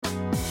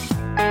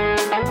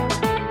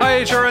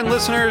HRN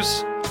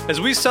listeners.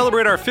 As we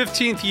celebrate our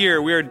 15th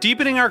year, we are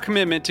deepening our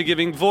commitment to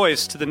giving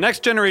voice to the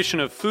next generation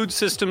of food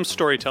systems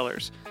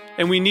storytellers,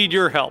 and we need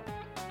your help.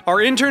 Our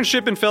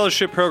internship and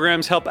fellowship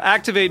programs help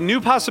activate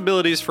new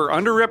possibilities for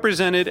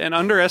underrepresented and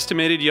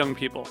underestimated young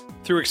people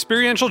through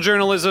experiential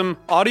journalism,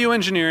 audio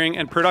engineering,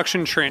 and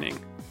production training.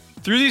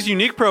 Through these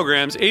unique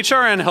programs,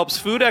 HRN helps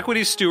food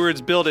equity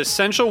stewards build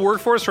essential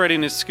workforce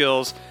readiness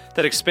skills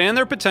that expand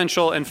their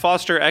potential and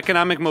foster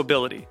economic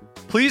mobility.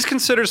 Please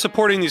consider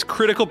supporting these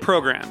critical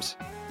programs.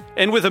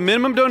 And with a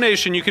minimum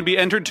donation, you can be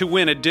entered to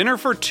win a dinner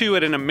for two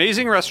at an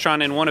amazing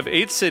restaurant in one of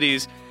 8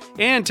 cities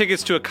and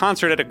tickets to a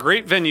concert at a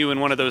great venue in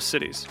one of those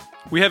cities.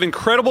 We have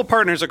incredible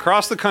partners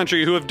across the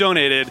country who have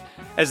donated,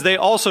 as they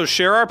also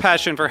share our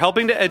passion for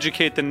helping to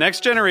educate the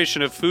next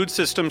generation of food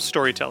systems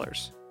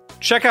storytellers.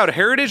 Check out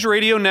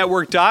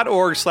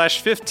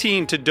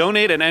heritageradionetwork.org/15 to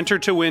donate and enter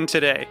to win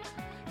today.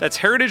 That's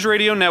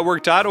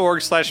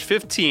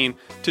heritageradionetwork.org/15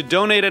 to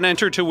donate and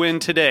enter to win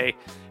today.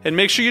 And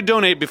make sure you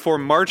donate before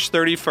March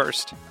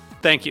 31st.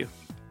 Thank you.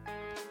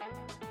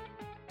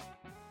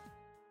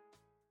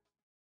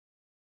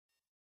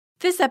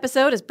 This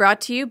episode is brought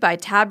to you by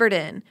Tabard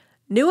Inn,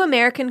 new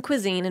American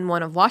cuisine in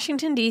one of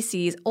Washington,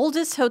 D.C.'s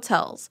oldest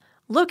hotels,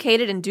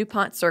 located in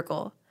DuPont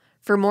Circle.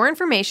 For more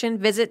information,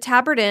 visit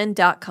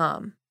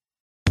tabardinn.com.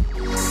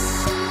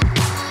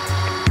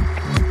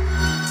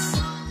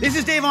 This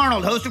is Dave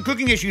Arnold, host of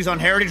Cooking Issues on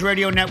Heritage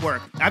Radio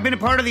Network. I've been a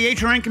part of the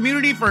HRN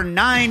community for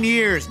 9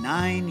 years.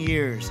 9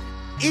 years.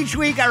 Each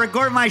week, I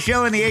record my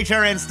show in the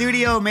HRN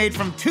studio made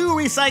from 2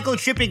 recycled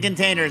shipping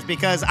containers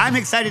because I'm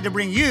excited to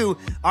bring you,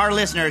 our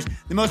listeners,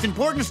 the most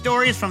important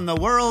stories from the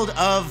world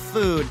of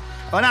food.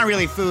 Well, not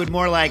really food,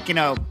 more like,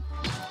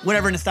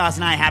 whatever Nastas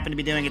and I happen to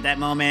be doing at that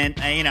moment,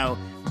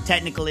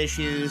 technical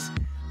issues.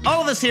 All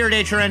of us here at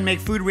HRN make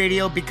food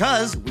radio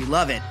because we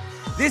love it.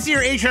 This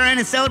year, HRN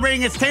is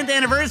celebrating its 10th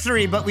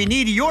anniversary, but we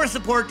need your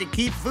support to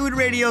keep food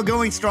radio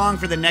going strong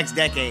for the next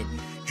decade.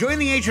 Join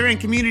the HRN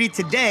community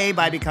today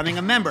by becoming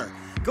a member.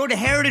 Go to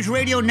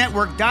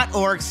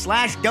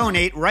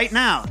heritageradionetwork.org/donate right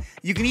now.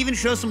 You can even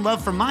show some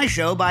love for my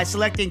show by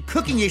selecting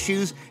Cooking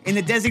Issues in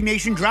the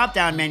designation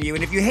drop-down menu.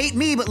 And if you hate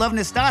me but love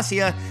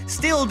Nastasia,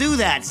 still do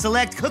that.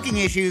 Select Cooking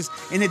Issues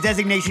in the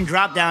designation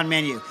drop-down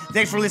menu.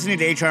 Thanks for listening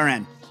to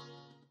HRN.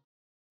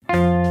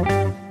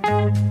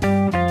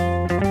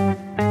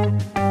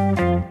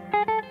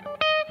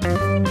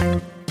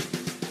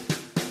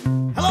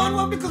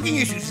 Cooking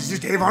Issues. This is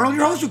Dave Arnold,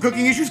 your host of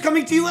Cooking Issues,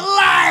 coming to you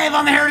live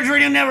on the Heritage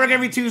Radio Network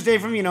every Tuesday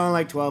from,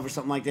 12 or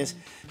something like this,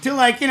 to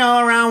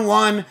around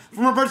 1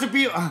 from Roberta's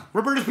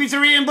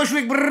Pizzeria in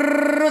Bushwick,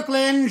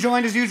 Brooklyn.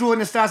 Joined as usual with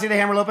Nastasia the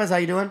Hammer Lopez. How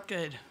you doing?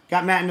 Good.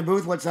 Got Matt in the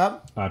booth. What's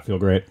up? I feel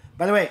great.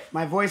 By the way,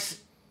 my voice,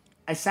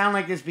 I sound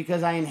like this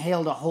because I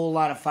inhaled a whole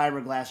lot of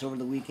fiberglass over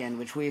the weekend,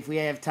 which if we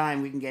have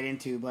time, we can get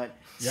into, but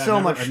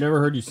I've never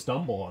heard you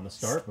stumble on the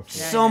start before.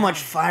 So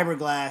much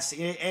fiberglass.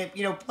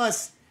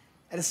 Plus,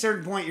 at a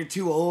certain point, you're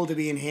too old to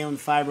be inhaling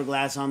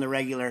fiberglass on the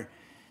regular.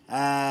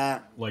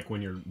 Like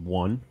when you're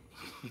 1?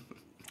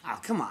 Oh,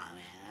 come on,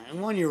 man. A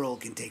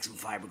 1-year-old can take some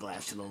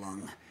fiberglass to the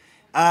lung.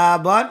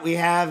 But we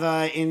have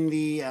in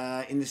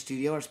the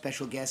studio our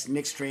special guest,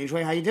 Nick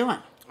Strangeway. How you doing?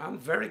 I'm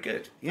very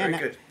good. Yeah, Very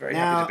good. Very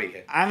now, happy to be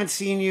here. I haven't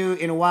seen you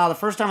in a while. The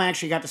first time I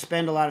actually got to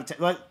spend a lot of time.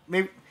 But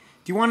maybe,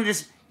 do you want to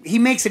just... He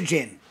makes a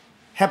gin.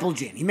 Hepple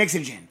gin. He makes a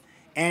gin.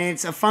 And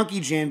it's a funky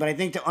gin, but I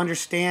think to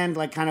understand,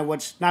 kind of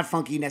what's not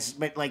funky,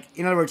 but,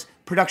 in other words,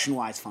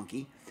 production-wise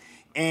funky.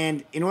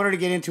 And in order to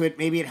get into it,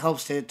 maybe it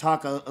helps to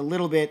talk a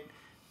little bit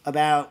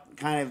about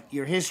kind of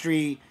your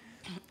history.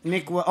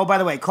 Nick, by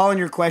the way, call in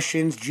your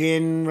questions,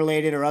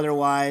 gin-related or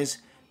otherwise,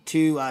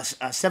 to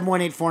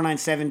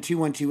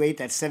 718-497-2128.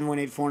 That's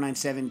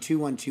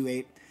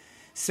 718-497-2128.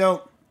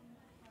 So,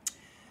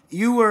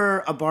 you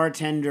were a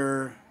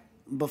bartender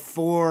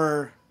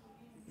before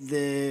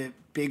the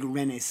big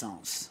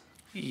renaissance.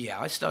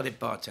 Yeah, I started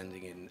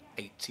bartending in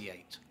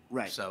 88.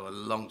 Right. So a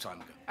long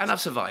time ago. And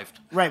I've survived.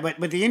 Right,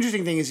 but the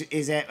interesting thing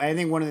is that I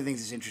think one of the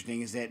things that's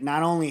interesting is that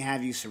not only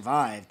have you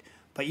survived,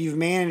 but you've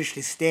managed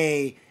to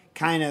stay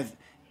kind of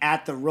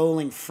at the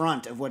rolling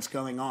front of what's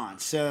going on.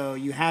 So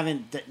you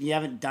haven't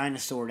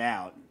dinosaured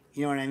out.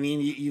 You know what I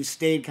mean? You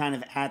stayed kind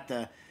of at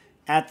the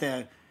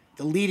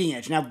leading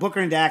edge. Now, Booker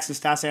and Dax and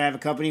Stas and I have a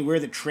company. We're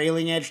the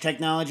trailing edge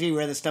technology.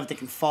 We're the stuff that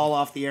can fall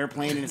off the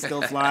airplane and it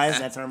still flies.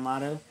 That's our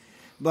motto.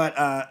 But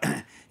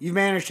you've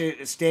managed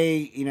to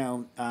stay,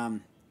 kind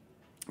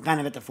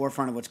of at the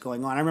forefront of what's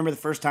going on. I remember the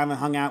first time I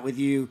hung out with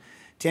you,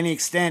 to any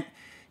extent,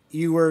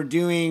 you were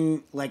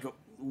doing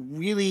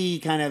really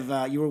kind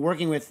of, you were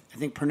working with, I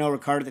think, Pernod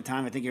Ricard at the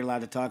time. I think you're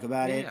allowed to talk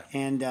about it.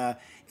 And it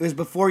was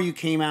before you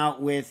came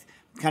out with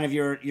kind of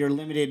your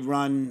limited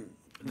run.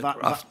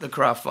 The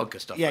craft vodka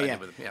stuff. Yeah.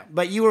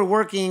 But you were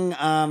working,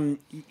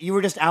 you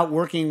were just out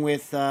working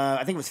with,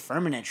 I think it was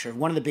Firmenich or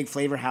one of the big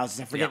flavor houses.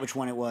 I forget which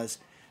one it was.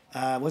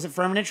 Was it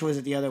Firmenich or was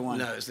it the other one?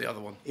 No, it's the other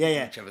one.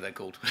 Yeah. Whichever they're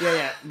called.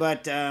 Yeah.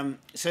 But,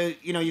 so,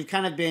 you've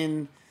kind of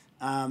been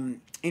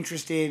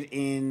interested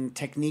in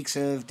techniques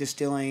of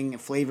distilling,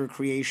 flavor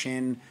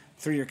creation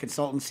through your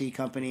consultancy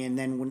company, and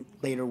then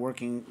later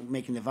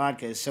making the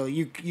vodkas. So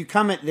you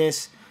come at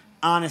this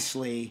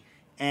honestly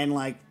and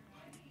like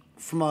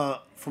for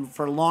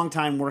a long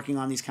time working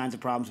on these kinds of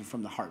problems and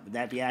from the heart. Would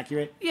that be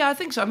accurate? Yeah, I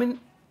think so. I mean,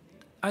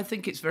 I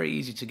think it's very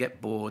easy to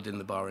get bored in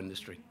the bar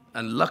industry.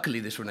 And luckily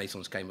this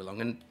renaissance came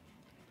along, and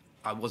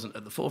I wasn't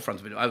at the forefront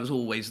of it. I was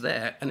always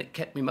there, and it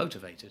kept me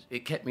motivated.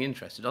 It kept me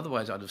interested.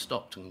 Otherwise, I'd have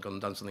stopped and gone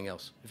and done something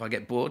else. If I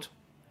get bored,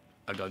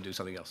 I'd go and do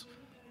something else.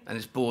 And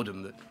it's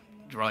boredom that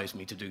drives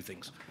me to do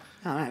things.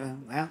 All right,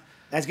 well,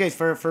 that's good.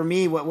 For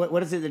me,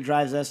 what is it that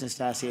drives us,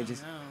 Nastasia?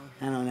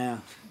 I don't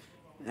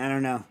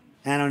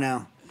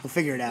know. We'll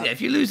figure it out. Yeah,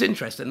 if you lose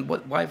interest, then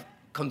why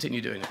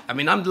continue doing it? I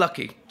mean, I'm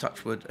lucky,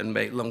 touch wood, and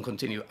may long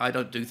continue. I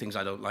don't do things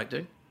I don't like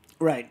doing.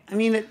 Right. I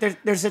mean,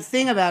 there's a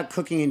thing about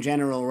cooking in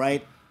general,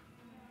 right?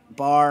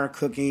 Bar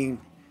cooking,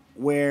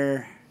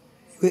 where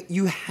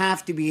you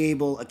have to be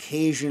able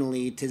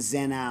occasionally to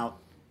zen out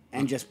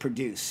and just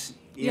produce.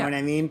 You know what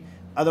I mean?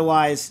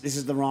 Otherwise, this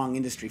is the wrong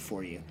industry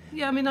for you.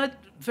 Yeah, I mean,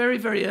 very,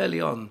 very early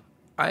on,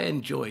 I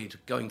enjoyed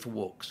going for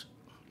walks.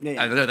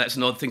 Yeah. I know that's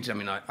an odd thing to. I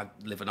mean, I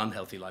live an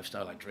unhealthy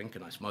lifestyle. I drink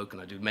and I smoke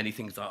and I do many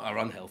things that are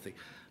unhealthy.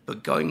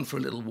 But going for a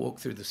little walk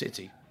through the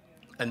city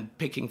and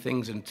picking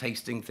things and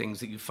tasting things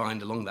that you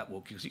find along that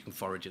walk because you can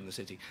forage in the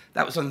city,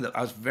 that was something that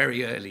I was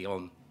very early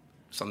on,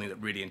 something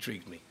that really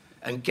intrigued me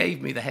and gave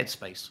me the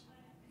headspace,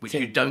 which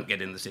you don't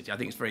get in the city. I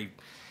think it's very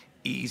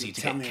easy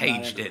to get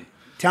caged in.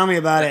 Tell me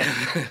about it.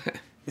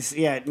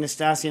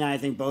 Nastasia and I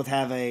think both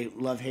have a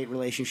love-hate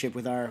relationship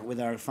with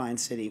our fine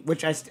city,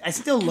 which I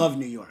still love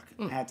New York,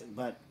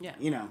 but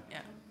you know. Yeah,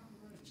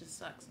 it just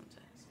sucks sometimes.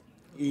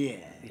 Yeah.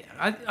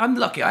 I'm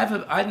lucky.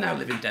 I now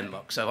live in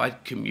Denmark, so I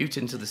commute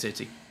into the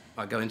city.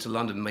 I go into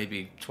London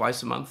maybe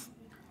twice a month.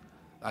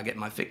 I get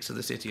my fix of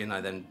the city, and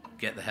I then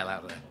get the hell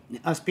out of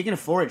there. Speaking of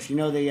forage, you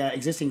know the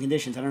existing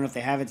conditions. I don't know if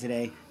they have it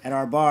today at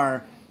our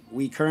bar.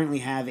 We currently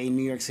have a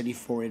New York City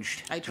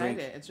foraged I tried drink.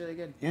 it. It's really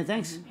good. Yeah,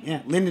 thanks. Mm-hmm.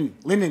 Yeah,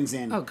 Linden's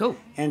in. Oh, cool.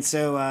 And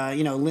so,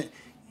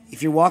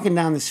 if you're walking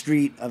down the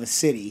street of a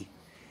city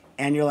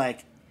and you're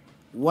like,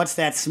 what's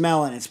that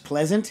smell? And it's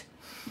pleasant,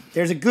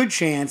 there's a good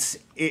chance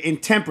in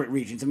temperate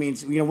regions. I mean,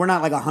 we're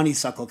not like a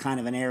honeysuckle kind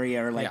of an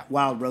area or like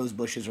wild rose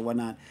bushes or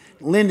whatnot.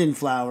 Linden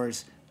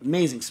flowers,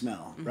 amazing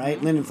smell, right?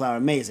 Linden flower,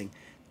 amazing.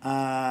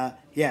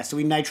 So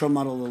we nitro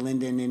muddle the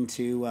linden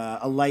into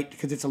a light,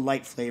 because it's a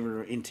light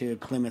flavor, into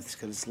Plymouth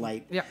because it's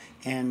light. Yeah.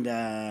 And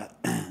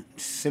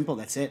simple,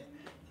 that's it.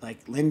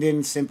 Like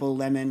linden, simple,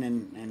 lemon,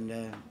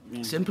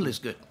 and Simple is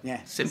good.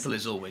 Yeah. Simple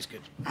is always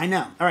good. I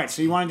know. All right,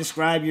 so you want to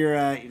describe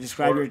your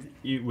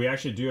We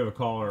actually do have a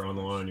caller on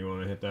the line. You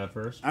want to hit that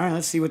first? All right,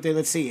 let's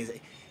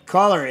see.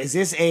 Caller, is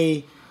this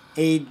a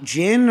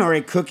gin or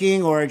a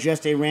cooking or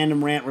just a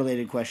random rant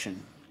related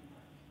question?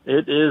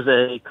 It is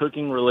a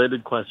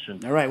cooking-related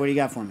question. All right, what do you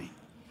got for me?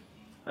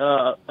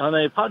 On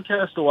a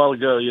podcast a while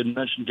ago, you had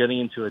mentioned getting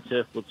into a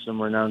tiff with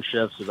some renowned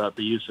chefs about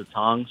the use of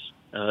tongs.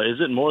 Is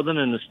it more than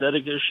an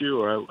aesthetic issue,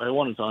 or I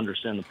wanted to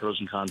understand the pros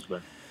and cons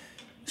there?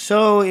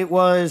 So it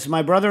was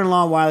my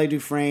brother-in-law, Wiley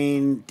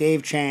Dufresne,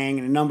 Dave Chang,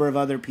 and a number of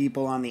other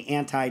people on the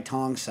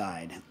anti-tong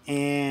side.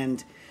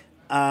 And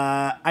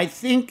I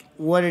think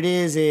what it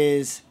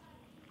is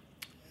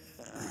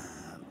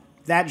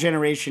that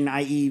generation,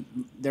 i.e.,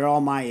 they're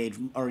all my age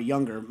or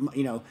younger,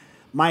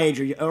 my age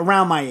or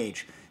around my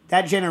age.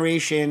 That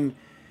generation,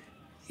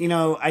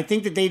 I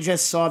think that they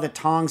just saw the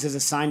tongs as a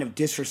sign of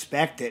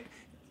disrespect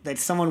that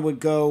someone would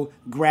go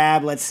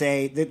grab, let's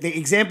say, the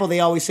example they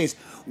always say is,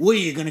 what are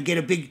you going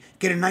to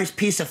get a nice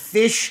piece of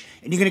fish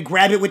and you're going to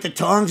grab it with the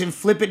tongs and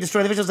flip it,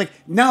 destroy the fish? I was like,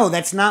 no,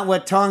 that's not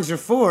what tongs are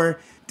for.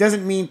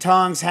 Doesn't mean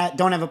tongs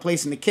don't have a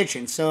place in the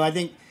kitchen. So I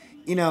think,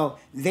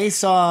 they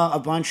saw a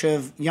bunch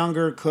of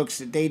younger cooks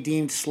that they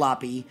deemed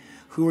sloppy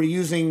who were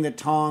using the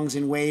tongs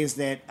in ways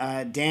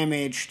that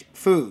damaged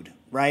food,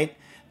 right?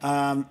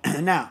 Now,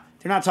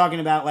 they're not talking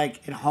about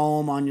like at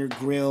home on your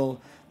grill,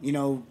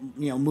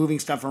 moving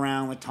stuff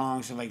around with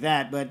tongs, stuff like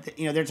that. But,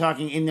 they're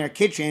talking in their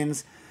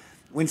kitchens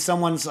when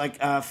someone's like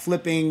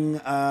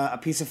flipping a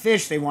piece of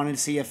fish, they wanted to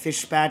see a fish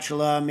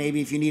spatula.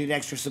 Maybe if you needed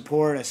extra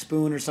support, a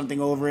spoon or something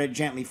over it,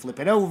 gently flip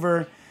it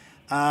over.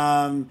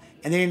 And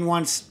they didn't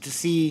want to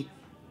see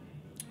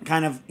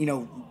kind of,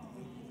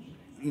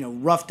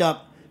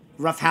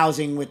 rough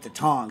housing with the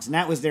tongs. And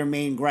that was their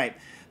main gripe.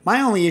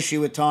 My only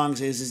issue with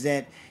tongs is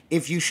that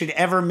if you should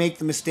ever make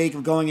the mistake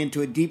of going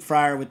into a deep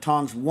fryer with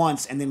tongs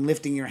once and then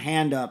lifting your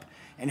hand up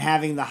and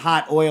having the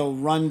hot oil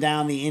run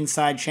down the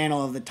inside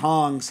channel of the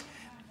tongs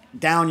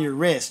down your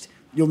wrist,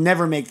 you'll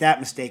never make that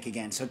mistake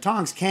again. So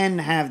tongs can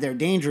have their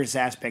dangerous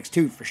aspects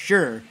too, for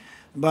sure.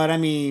 But I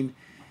mean,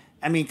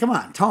 come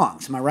on,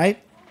 tongs, am I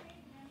right?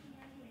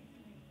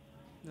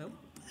 Nope.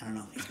 I don't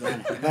know. He's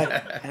going, but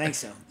I think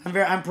so.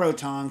 I'm pro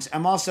tongs.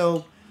 I'm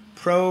also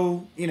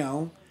pro,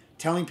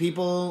 telling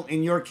people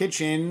in your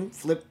kitchen,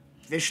 flip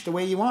fish the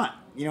way you want.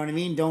 You know what I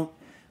mean? Don't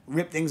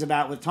rip things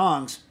about with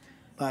tongs.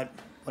 But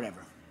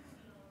whatever.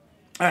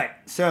 All right.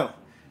 So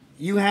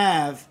you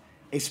have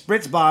a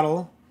spritz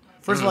bottle.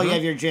 First of all, you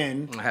have your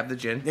gin. I have the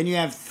gin. Then you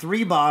have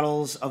 3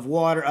 bottles of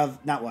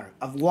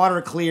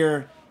water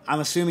clear, I'm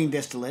assuming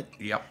distillate.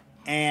 Yep.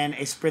 And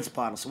a spritz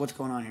bottle. So what's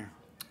going on here?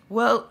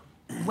 Well,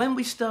 when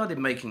we started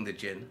making the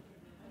gin,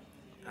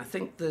 I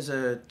think there's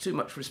too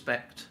much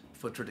respect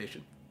for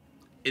tradition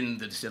in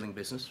the distilling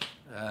business.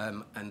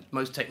 And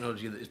most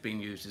technology that is being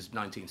used is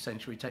 19th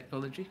century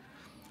technology.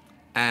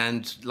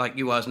 And like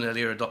you, I was an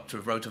earlier adopter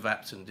of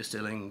rotovats and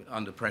distilling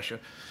under pressure.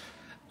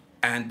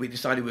 And we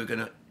decided we were going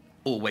to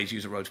always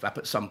use a rotovap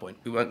at some point.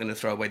 We weren't going to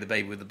throw away the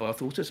baby with the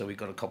bathwater, so we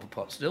got a copper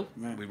pot still.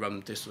 Right. We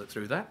run distillate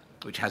through that,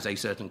 which has a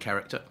certain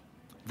character.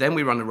 Then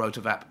we run a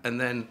rotovap, and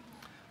then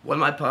one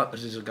of my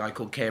partners is a guy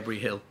called Carberry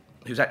Hill,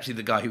 who's actually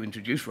the guy who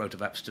introduced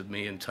rotovaps to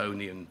me and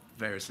Tony and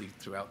variously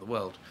throughout the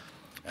world.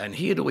 And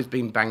he had always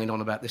been banging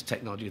on about this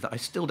technology that I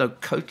still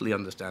don't totally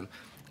understand,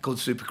 called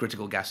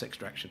supercritical gas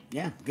extraction.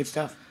 Yeah, good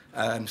stuff.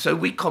 So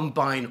we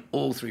combine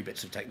all 3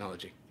 bits of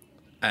technology.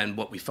 And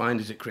what we find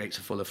is it creates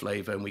a fuller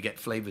flavour, and we get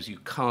flavours you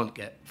can't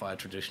get via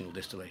traditional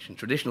distillation.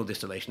 Traditional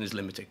distillation is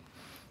limiting,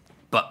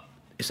 but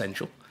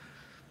essential.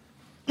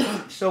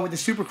 So with the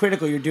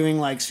supercritical, you're doing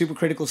like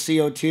supercritical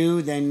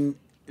CO2,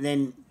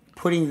 then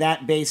putting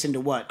that base into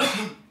what?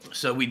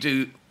 So we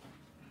do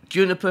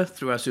juniper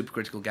through our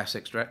supercritical gas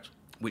extract,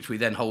 which we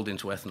then hold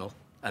into ethanol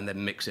and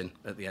then mix in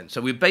at the end.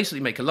 So we basically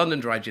make a London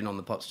dry gin on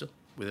the pot still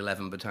with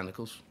 11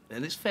 botanicals,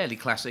 and it's fairly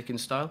classic in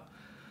style.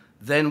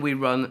 Then we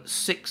run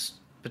 6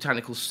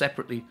 botanicals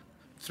separately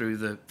through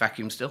the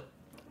vacuum still,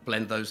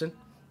 blend those in,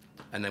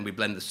 and then we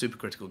blend the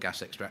supercritical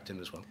gas extract in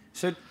as well.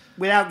 So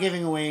without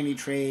giving away any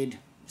trade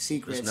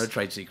secrets. There's no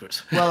trade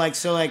secrets. Well, I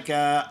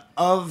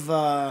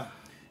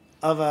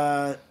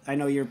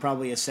know you're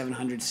probably a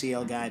 700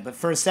 CL guy, but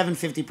for a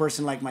 750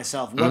 person like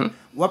myself,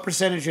 what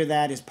percentage of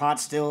that is pot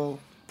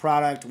still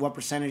product? What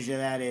percentage of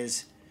that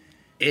is?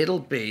 It'll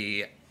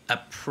be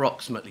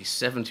approximately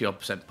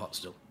 70% pot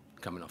still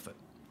coming off it,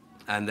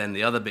 and then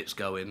the other bits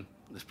go in.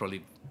 There's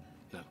probably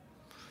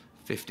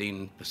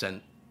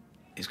 15%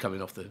 is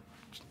coming off the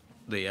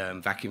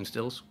vacuum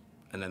stills,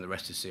 and then the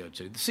rest is CO2.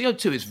 The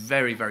CO2 is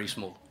very, very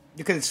small.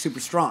 Because it's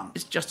super strong.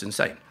 It's just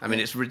insane. I mean,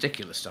 it's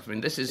ridiculous stuff. I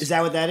mean, this is... Is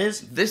that what that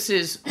is? This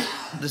is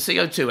the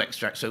CO2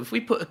 extract. So if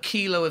we put a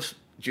kilo of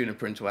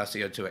juniper into our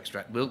CO2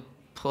 extract, we'll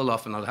pull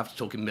off, and I'll have to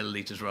talk in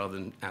millilitres rather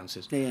than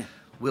ounces. Yeah.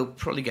 We'll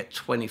probably get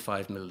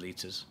 25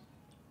 millilitres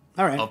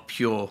All right. of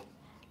pure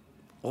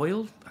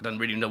oil. I don't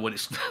really know what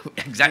it's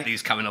exactly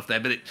is coming off there,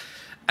 but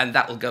and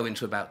that will go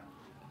into about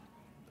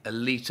a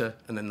litre,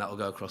 and then that will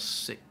go across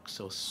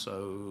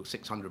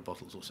 600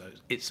 bottles or so.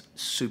 It's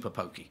super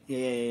pokey.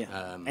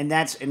 Yeah. And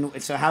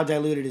so how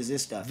diluted is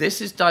this stuff?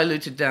 This is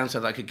diluted down so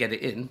that I could get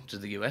it in to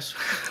the US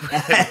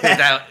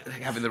without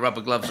having the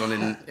rubber gloves on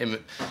in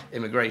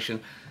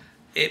immigration.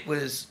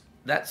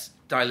 That's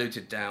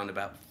diluted down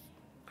about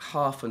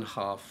half and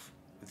half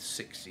with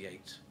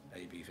 68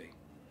 ABV.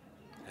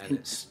 And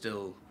it's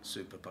still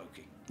super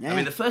pokey. Yeah. I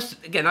mean,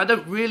 I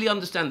don't really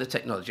understand the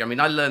technology. I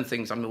mean, I learn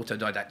things, I'm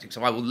autodidactic,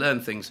 so I will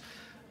learn things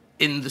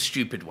in the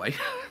stupid way.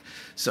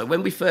 So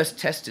when we first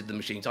tested the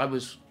machines, I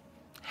was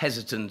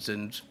hesitant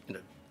and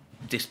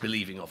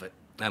disbelieving of it.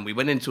 And we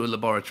went into a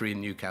laboratory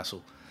in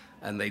Newcastle,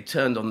 and they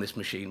turned on this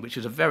machine, which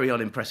is a very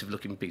unimpressive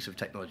looking piece of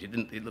technology.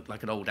 It looked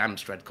like an old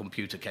Amstrad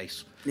computer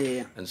case.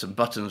 Yeah. And some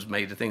buttons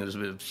made a thing that was a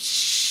bit of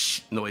shh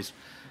noise.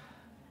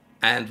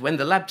 And when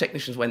the lab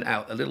technicians went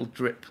out, a little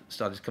drip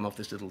started to come off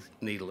this little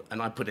needle,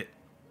 and I put it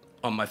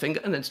on my finger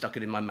and then stuck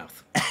it in my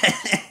mouth.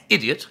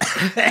 Idiot.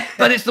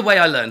 But it's the way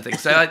I learn things.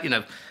 So,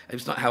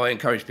 it's not how I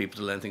encourage people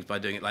to learn things by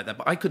doing it like that.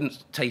 But I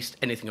couldn't taste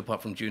anything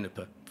apart from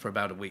juniper for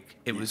about a week.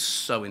 It was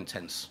so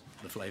intense,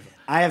 the flavour.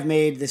 I have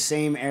made the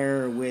same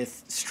error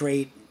with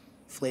straight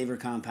flavor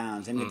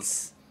compounds, and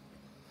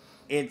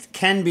it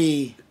can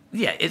be...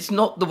 Yeah, it's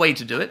not the way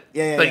to do it,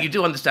 but you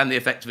do understand the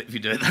effect of it if you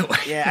do it that way.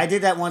 Yeah, I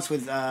did that once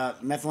with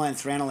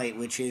methylenthranolate,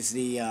 which is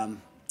the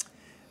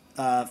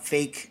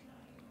fake...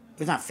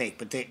 It's not fake,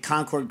 but the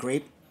Concord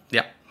grape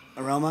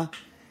aroma.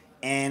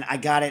 And I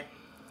got it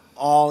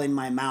all in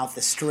my mouth,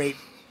 the straight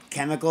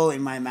chemical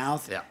in my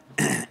mouth. Yeah.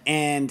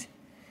 And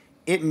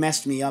it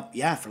messed me up,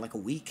 for like a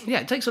week. Yeah,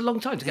 it takes a long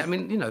time to get... I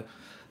mean,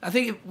 I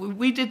think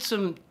we did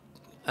some...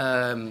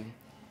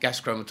 gas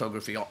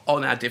chromatography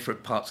on our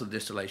different parts of the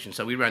distillation.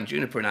 So we ran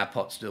juniper in our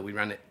pot still, we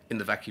ran it in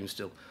the vacuum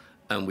still,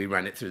 and we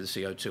ran it through the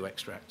CO2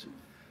 extract.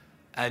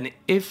 And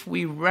if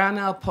we ran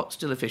our pot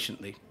still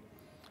efficiently,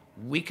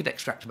 we could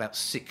extract about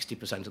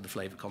 60% of the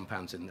flavour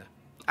compounds in there.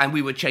 And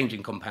we were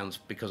changing compounds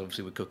because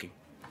obviously we're cooking.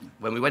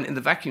 When we went in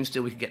the vacuum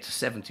still, we could get to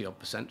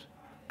 70-odd%,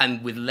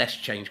 and with less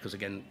change, because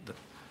again,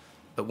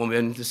 but when we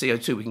went into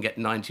CO2, we can get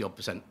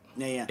 90-odd%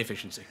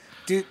 efficiency.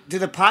 Do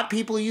the pot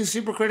people use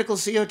supercritical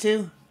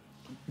CO2?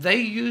 They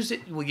use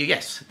it. Well,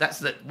 yes. That's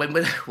that.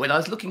 When I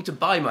was looking to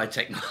buy my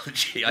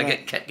technology, I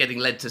kept getting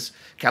led to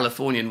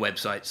Californian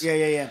websites.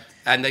 Yeah.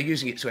 And they're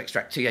using it to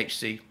extract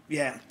THC.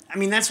 Yeah, I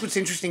mean that's what's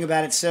interesting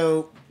about it.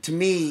 So to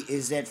me,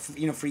 is that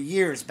for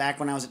years back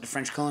when I was at the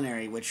French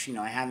Culinary, which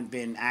I haven't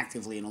been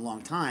actively in a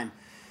long time,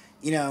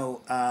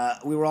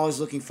 we were always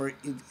looking for.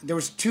 There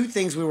was two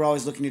things we were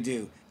always looking to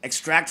do: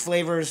 extract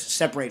flavors,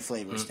 separate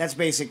flavors. That's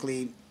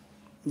basically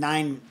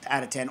 9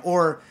 out of 10.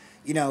 Or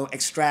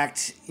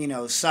extract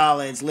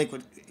solids,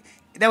 liquid.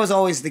 That was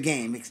always the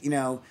game.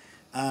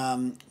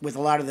 With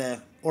a lot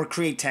of or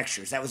create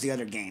textures. That was the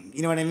other game.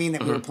 You know what I mean?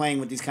 That we were playing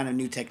with these kind of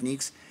new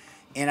techniques.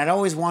 And I'd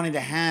always wanted to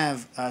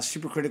have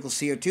supercritical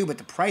CO2, but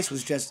the price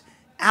was just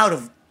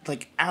out.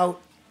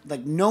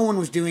 No one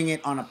was doing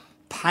it on a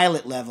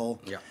pilot level.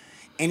 Yeah.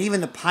 And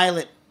even the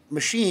pilot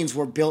machines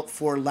were built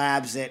for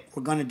labs that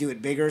were going to do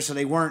it bigger, so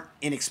they weren't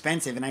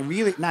inexpensive. And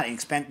not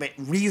inexpensive, but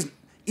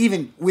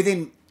even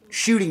within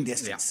shooting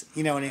distance,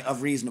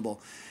 of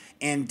reasonable.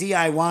 And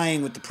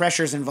DIYing with the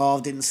pressures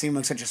involved didn't seem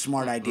like such a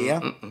smart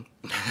idea.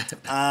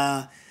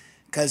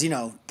 Because,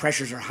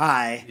 pressures are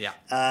high. Yeah.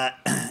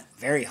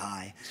 Very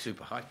high.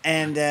 Super high.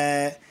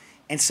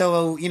 And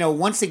so,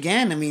 once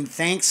again,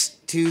 thanks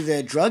to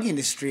the drug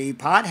industry,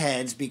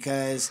 potheads,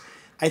 because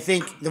I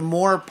think the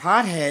more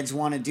potheads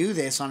want to do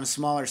this on a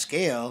smaller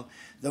scale,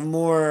 the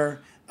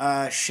more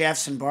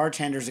chefs and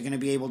bartenders are going to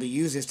be able to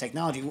use this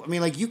technology.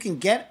 You can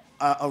get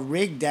a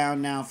rig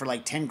down now for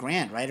like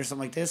 $10,000, right, or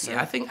something like this. Yeah,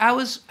 I think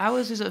ours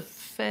is a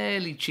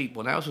fairly cheap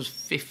one. Ours was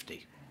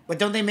 50. But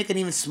don't they make an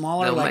even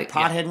smaller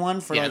pothead one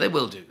for? Yeah, they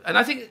will do. And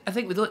I think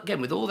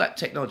with all that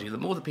technology, the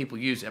more that people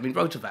use it.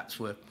 Rotovaps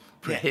were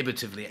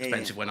prohibitively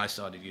expensive when I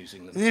started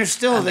using them.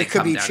 And they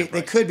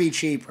could be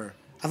cheaper.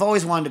 I've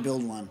always wanted to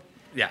build one.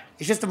 Yeah,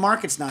 it's just the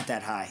market's not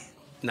that high.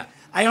 No,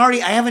 I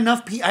have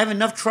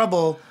enough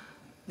trouble.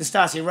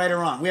 Nastasi, right or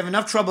wrong, we have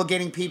enough trouble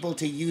getting people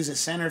to use a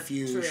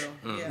centrifuge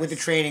with the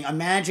training.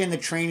 Imagine the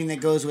training that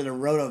goes with a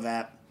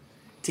rotovap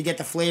to get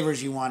the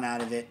flavors you want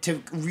out of it,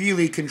 to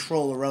really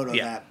control a rotovap.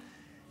 Yeah.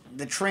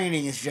 The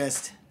training is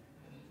just...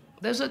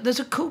 There's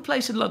a cool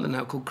place in London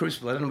now called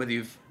Crucible. I don't know whether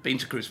you've been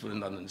to Crucible in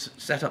London. It's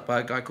set up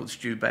by a guy called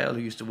Stu Bale, who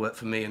used to work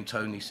for me and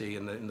Tony C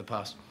in the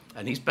past.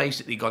 And he's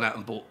basically gone out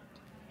and bought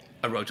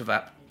a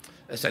rotovap,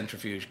 a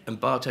centrifuge, and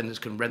bartenders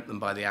can rent them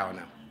by the hour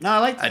now. No, I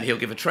like that. And he'll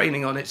give a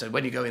training on it, so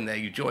when you go in there,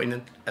 you join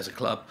in as a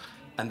club,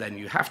 and then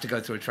you have to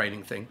go through a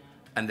training thing,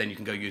 and then you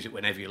can go use it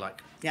whenever you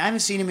like. Yeah, I haven't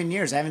seen him in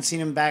years. I haven't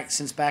seen him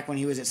since back when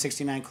he was at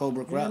 69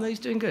 Colebrook Road. No, he's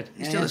doing good.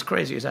 He's still as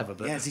crazy as ever.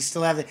 But does he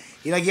still have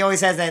he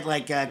always has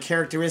that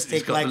characteristic.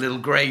 He's got a little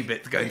grey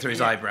bit going through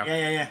his eyebrow.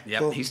 Yeah. Yeah,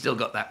 cool. He's still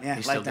got that. Yeah,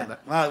 he's like still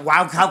that. got Well, that.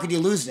 wow, how could you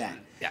lose that?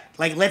 Yeah.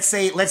 Like let's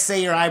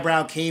say your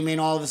eyebrow came in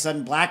all of a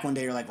sudden black one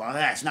day. You're like, well,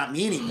 that's not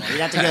me anymore.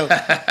 You have to go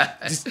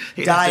just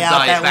dye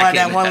out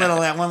that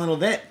one little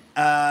bit.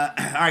 All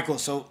right, cool.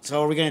 So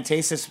are we going to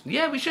taste this?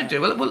 Yeah, we should do.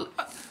 Well,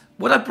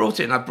 what I brought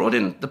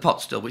in the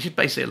pot still, which is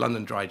basically a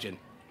London dry gin,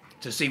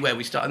 to see where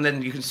we start, and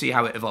then you can see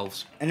how it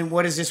evolves. And then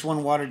what is this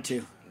one watered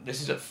to?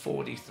 This is at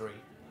 43.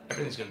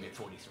 Everything's going to be at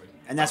 43.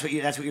 And that's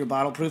what your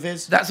bottle proof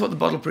is? That's what the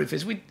bottle proof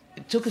is.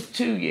 It took us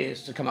 2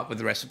 years to come up with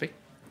the recipe.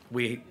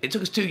 It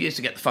took us 2 years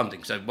to get the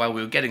funding. So while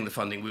we were getting the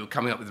funding, we were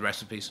coming up with the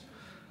recipes.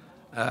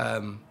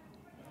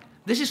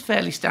 This is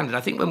fairly standard.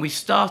 I think when we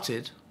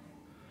started,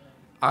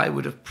 I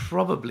would have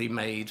probably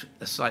made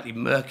a slightly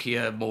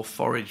murkier, more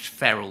foraged,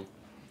 feral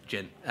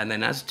gin. And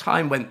then as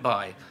time went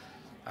by,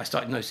 I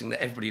started noticing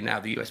that everybody now,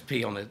 the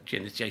USP on a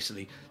gin is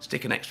basically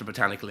stick an extra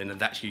botanical in, and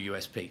that's your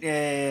USP.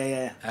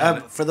 Yeah.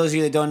 For those of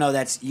you that don't know,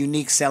 that's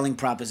unique selling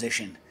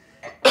proposition.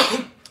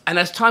 And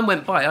as time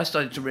went by, I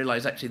started to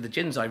realise actually the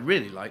gins I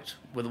really liked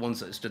were the ones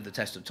that stood the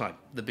test of time.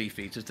 The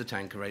Beefeaters, the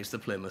Tanquerays, the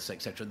Plymouths,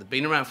 etc. They've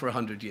been around for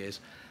 100 years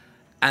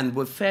and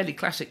were fairly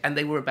classic, and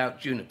they were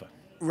about juniper.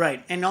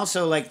 Right, and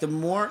also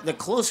the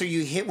closer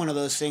you hit one of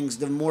those things,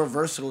 the more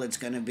versatile it's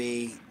going to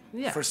be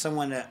for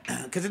someone to.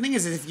 Because the thing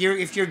is,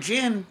 if your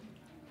gin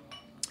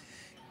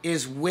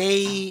is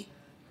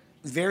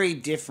very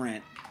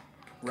different,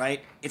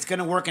 right? It's going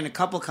to work in a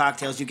couple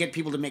cocktails. You get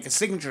people to make a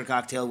signature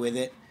cocktail with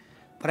it,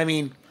 but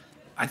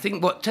I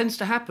think what tends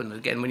to happen,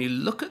 again, when you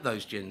look at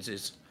those gins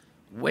is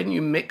when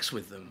you mix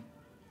with them,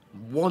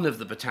 one of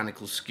the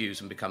botanicals skews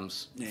and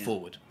becomes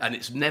forward. And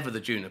it's never the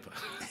juniper.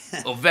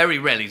 Or very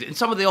rarely. In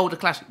some of the older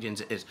classic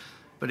gins it is.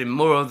 But in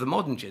more of the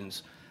modern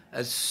gins,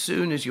 as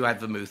soon as you add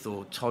vermouth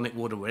or tonic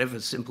water, whatever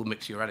simple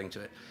mix you're adding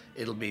to it,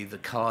 it'll be the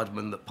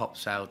cardamom that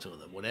pops out, or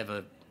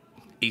whatever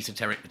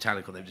esoteric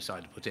botanical they've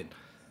decided to put in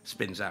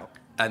spins out.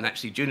 And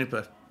actually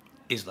juniper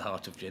is the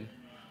heart of gin.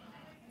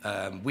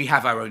 We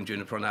have our own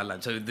juniper on our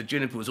land, so the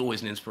juniper was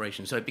always an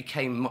inspiration. So it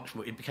became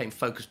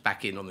focused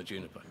back in on the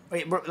juniper.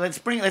 Wait,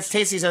 let's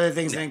taste these other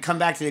things and then come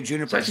back to the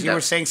juniper. So you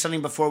were saying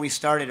something before we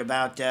started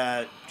about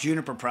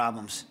juniper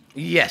problems.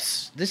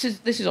 Yes, this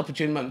is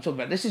opportune moment to talk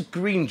about. This is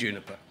green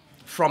juniper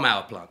from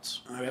our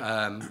plants. All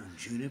right.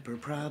 Juniper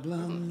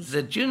problems.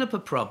 The juniper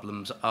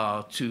problems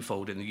are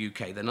twofold in the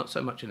UK. They're not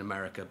so much in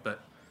America, but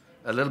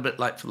a little bit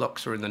like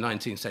phylloxera in the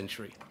 19th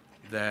century.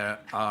 There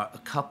are a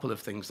couple of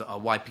things that are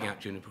wiping out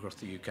juniper across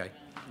the UK.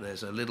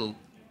 There's a little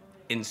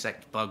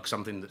insect bug,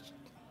 something that's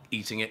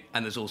eating it,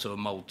 and there's also a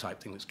mold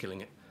type thing that's killing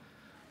it.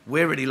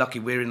 We're really lucky.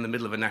 We're in the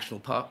middle of a national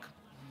park.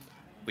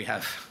 We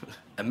have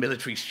a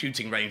military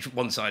shooting range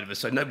one side of us,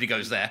 so nobody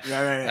goes there.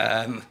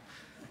 Right.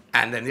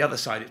 And then the other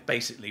side, it's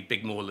basically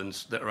big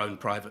moorlands that are owned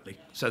privately.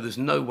 So there's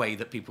no way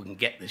that people can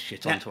get this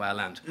shit onto our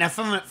land. Now,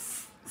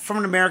 from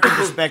an American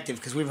perspective,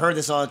 because we've heard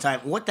this all the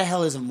time, what the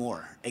hell is a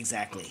moor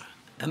exactly?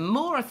 A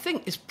moor, I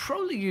think, is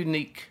probably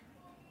unique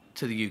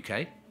to the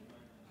UK.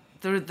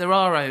 There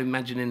are, I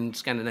imagine, in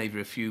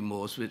Scandinavia, a few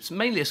moors. It's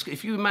mainly,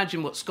 if you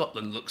imagine what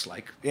Scotland looks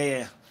like,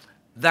 Yeah.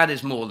 that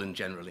is moorland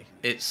generally.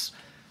 It's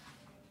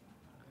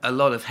a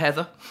lot of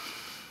heather,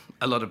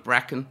 a lot of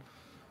bracken,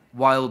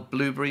 wild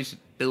blueberries,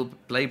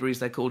 blaeberries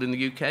they're called in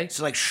the UK.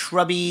 So like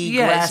shrubby,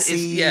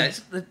 grassy.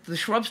 The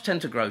shrubs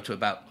tend to grow to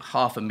about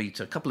half a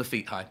metre, a couple of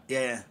feet high.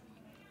 Yeah.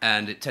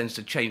 And it tends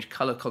to change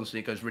colour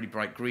constantly. It goes really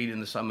bright green in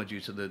the summer due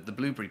to the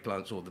blueberry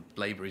plants, or the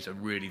blaeberries are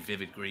really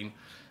vivid green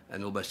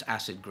and almost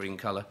acid green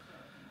colour.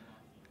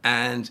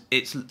 And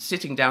it's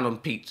sitting down on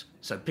peat.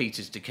 So peat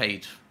is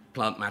decayed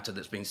plant matter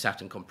that's been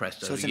sat and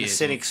compressed over years. So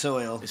it's an acidic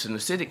soil. It's an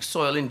acidic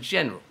soil in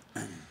general.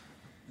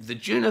 The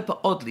juniper,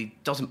 oddly,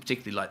 doesn't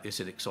particularly like the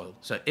acidic soil.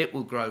 So it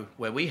will grow,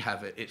 where we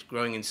have it, it's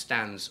growing in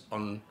stands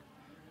on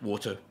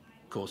water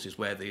courses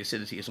where the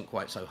acidity isn't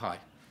quite so high.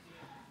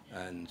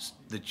 And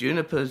the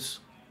junipers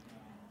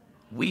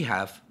we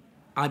have,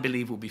 I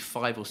believe, will be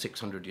 500 or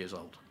 600 years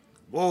old.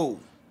 Whoa.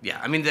 Yeah,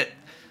 I mean,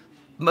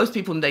 most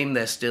people name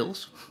their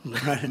stills,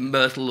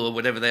 myrtle or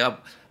whatever they are.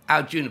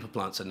 Our juniper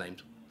plants are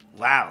named.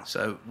 Wow.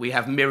 So we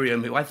have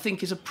Miriam, who I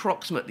think is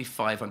approximately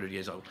 500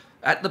 years old.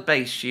 At the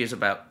base, she is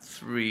about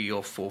 3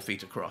 or 4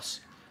 feet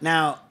across.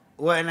 Now,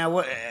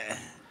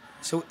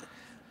 so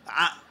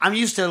I'm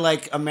used to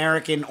like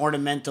American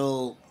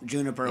ornamental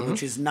juniper,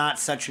 which is not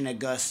such an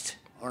august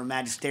or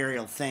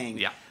magisterial thing.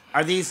 Yeah.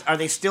 Are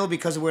they still,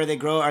 because of where they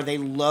grow, are they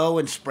low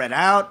and spread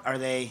out? Are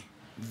they?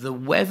 The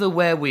weather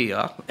where we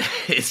are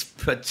is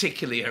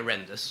particularly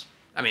horrendous.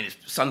 I mean, it's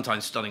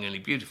sometimes stunningly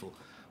beautiful,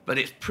 but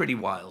it's pretty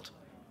wild.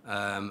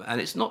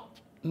 And it's not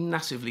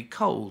massively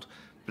cold,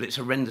 but it's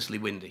horrendously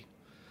windy.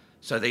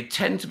 So they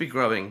tend to be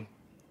growing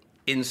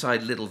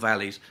inside little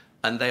valleys,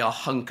 and they are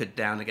hunkered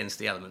down against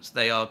the elements.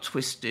 They are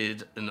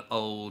twisted and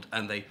old,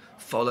 and they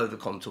follow the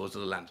contours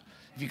of the land.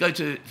 If you go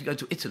to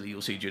Italy,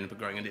 you'll see juniper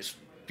growing, and it's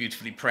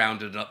beautifully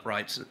prounded and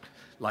upright,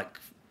 like,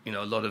 you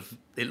know, a lot of,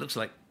 it looks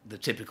like the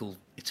typical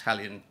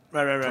Italian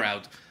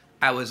proud.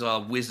 Ours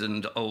are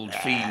wizened old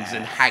fiends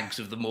and hags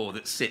of the moor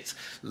that sit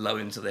low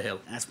into the hill.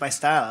 That's my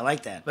style. I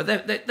like that.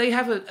 But they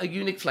have a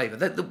unique flavour.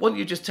 The one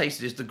you just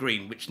tasted is the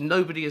green, which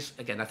nobody is...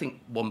 Again, I think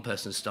one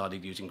person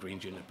started using green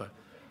juniper.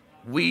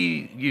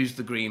 We use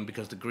the green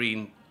because the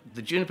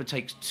juniper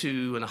takes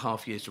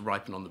 2.5 years to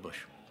ripen on the bush.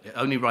 It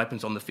only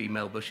ripens on the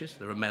female bushes.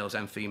 There are males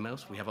and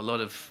females. We have a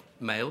lot of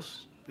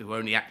males who are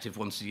only active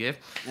once a year.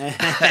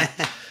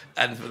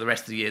 And for the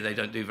rest of the year, they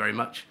don't do very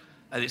much.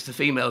 And it's the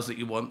females that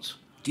you want.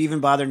 Do you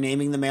even bother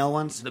naming the male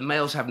ones? The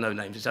males have no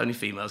names. It's only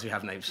females who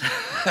have names.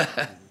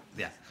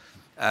 Yeah.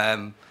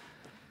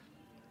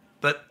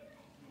 But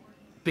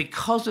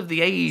because of the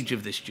age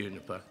of this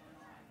juniper,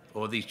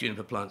 or these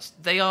juniper plants,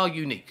 they are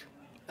unique.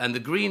 And the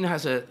green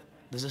there's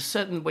a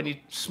certain, when you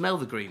smell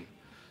the green,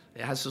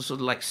 it has a sort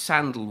of like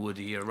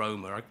sandalwoody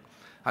aroma.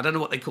 I don't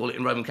know what they call it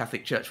in Roman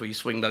Catholic Church, where you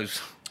swing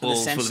those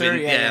balls full of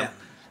it. Yeah.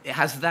 It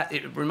has that.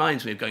 It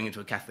reminds me of going into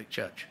a Catholic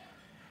church.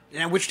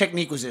 Now, which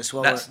technique was this?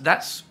 Well,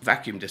 that's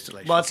vacuum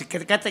distillation. Well, it's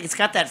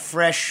got that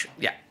fresh,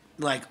 yeah,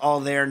 like all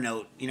there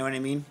note. You know what I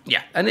mean?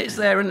 Yeah, and it's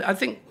there. And I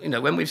think, you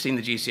know, when we've seen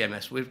the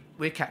GCMS,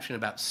 we're capturing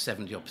about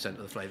 70% of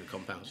the flavour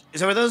compounds.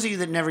 So for those of you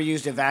that never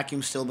used a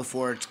vacuum still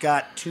before, it's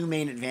got two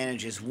main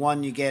advantages.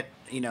 One, you get,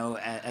 you know,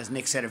 as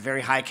Nick said, a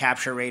very high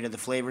capture rate of the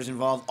flavors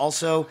involved.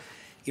 Also,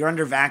 you're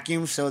under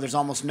vacuum, so there's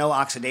almost no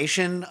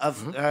oxidation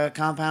of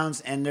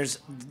compounds, and there's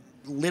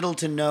little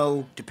to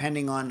no,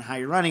 depending on how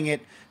you're running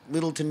it,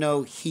 little to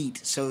no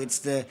heat. So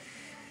it's I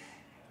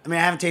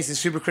haven't tasted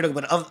super critical,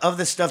 but of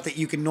the stuff that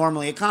you can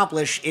normally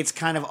accomplish, it's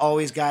kind of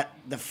always got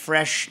the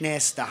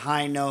freshness, the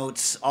high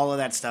notes, all of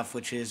that stuff,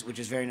 which is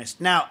very nice.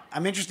 Now,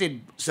 I'm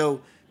interested,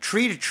 so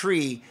tree to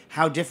tree,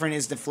 how different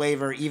is the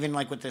flavor, even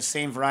like with the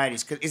same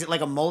varieties? Is it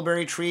like a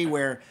mulberry tree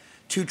where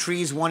two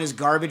trees, one is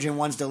garbage and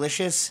one's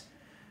delicious?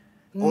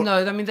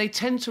 No, I mean, they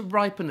tend to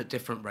ripen at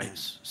different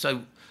rates.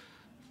 So,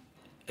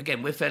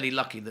 again, we're fairly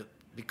lucky that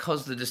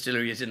because the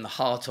distillery is in the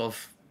heart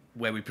of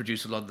where we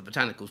produce a lot of the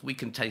botanicals, we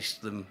can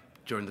taste them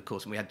during the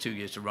course, and we had 2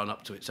 years to run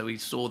up to it. So we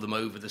saw them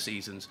over the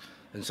seasons,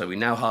 and so we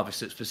now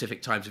harvest at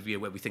specific times of year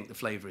where we think the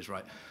flavour is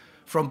right.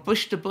 From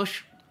bush to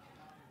bush,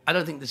 I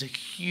don't think there's a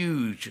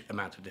huge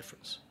amount of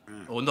difference,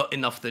 or not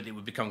enough that it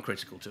would become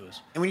critical to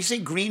us. And when you say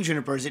green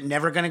juniper, is it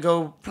never going to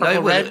go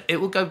purple red? It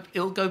will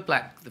go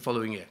black the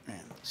following year. Yeah.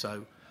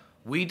 So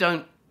we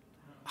don't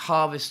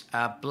harvest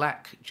our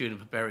black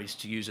juniper berries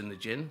to use in the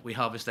gin. We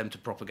harvest them to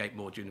propagate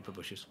more juniper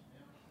bushes.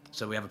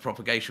 So we have a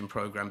propagation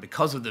program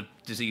because of the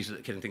diseases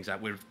that are killing things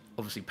out. We're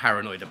obviously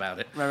paranoid about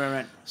it.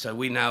 Right. So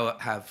we now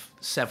have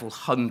several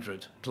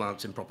hundred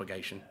plants in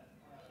propagation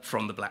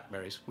from the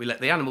blackberries. We let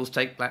the animals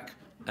take black,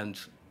 and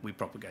we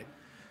propagate.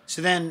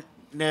 So then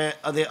the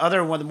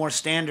other one, the more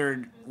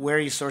standard, where are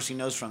you sourcing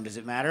those from? Does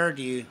it matter?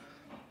 Do you?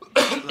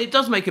 It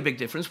does make a big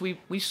difference.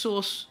 We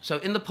source, so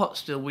in the pot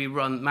still we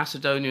run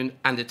Macedonian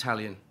and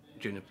Italian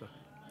juniper.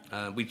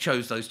 We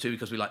chose those two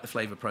because we like the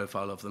flavour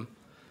profile of them.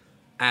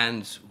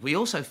 And we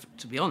also,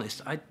 to be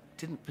honest, I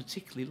didn't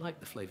particularly like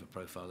the flavour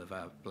profile of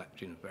our black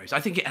juniper berries. I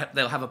think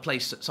they'll have a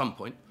place at some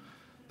point,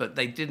 but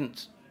they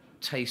didn't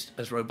taste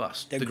as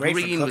robust. They're great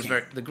for cooking.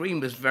 The green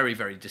was very,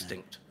 very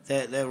distinct.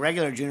 The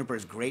regular juniper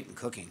is great in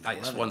cooking.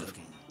 It's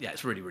wonderful. Yeah,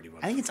 it's really, really I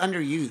wonderful. think it's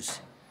underused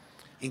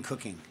in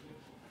cooking.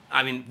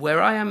 I mean, where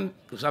I am,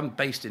 because I'm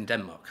based in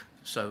Denmark,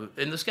 so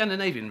in the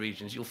Scandinavian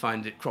regions, you'll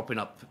find it cropping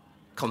up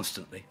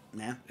constantly.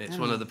 Yeah. It's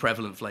one of the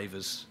prevalent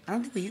flavours. I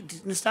don't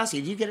think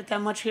Nastasia, do you get it that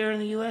much here in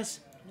the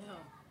U.S.?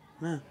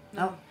 No.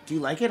 No. Oh, do you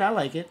like it? I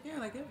like it. Yeah, I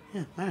like it.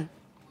 Yeah, all right.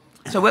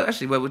 So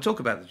we'll talk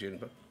about the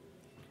juniper.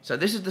 So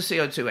this is the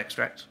CO2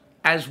 extract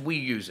as we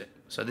use it.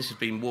 So this has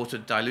been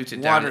watered,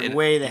 diluted down. Watered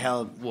way the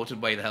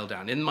hell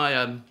down. In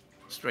my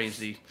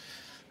strangely,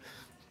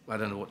 I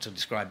don't know what to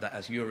describe that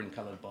as,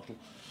 urine-coloured bottle.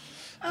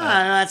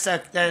 That's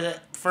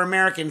for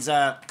Americans,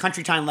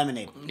 country time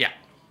lemonade. Yeah.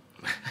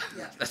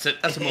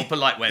 That's a more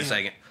polite way of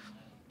saying it.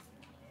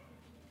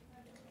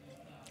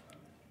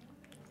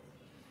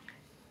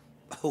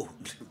 Oh.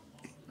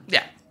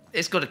 Yeah,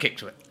 it's got a kick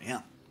to it.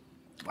 Yeah.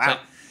 Wow. So,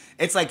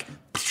 it's like,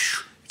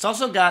 it's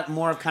also got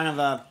more of kind of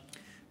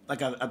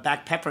a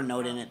black pepper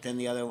note in it than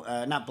the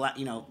other, not black,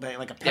 but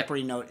like a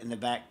peppery note in the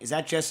back. Is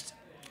that just,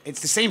 it's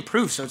the same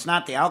proof, so it's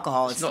not the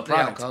alcohol, it's not the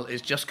product. alcohol,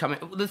 it's just coming.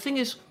 The thing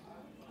is,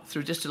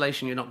 through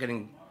distillation, you're not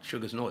getting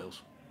sugars and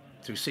oils.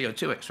 Through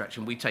CO2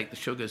 extraction, we take the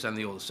sugars and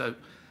the oils. So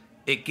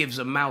it gives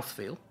a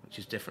mouthfeel, which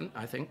is different,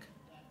 I think,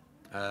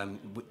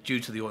 due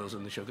to the oils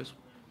and the sugars.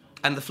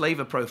 And the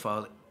flavour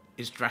profile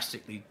is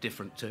drastically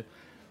different to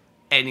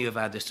any of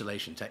our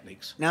distillation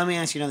techniques. Now let me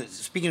ask you,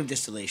 speaking of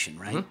distillation,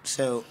 right? Mm-hmm.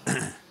 So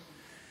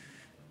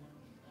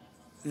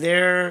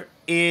there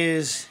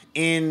is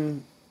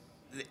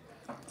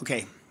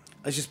okay,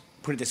 let's just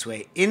put it this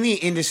way. In the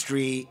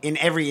industry, in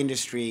every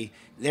industry,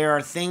 there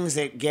are things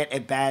that get a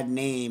bad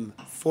name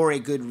for a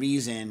good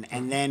reason,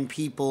 and then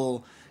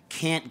people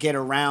can't get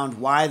around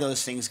why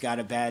those things got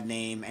a bad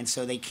name, and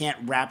so they can't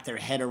wrap their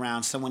head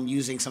around someone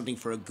using something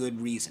for a good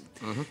reason.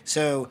 Mm-hmm.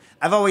 So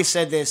I've always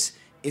said this,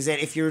 is that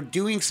if you're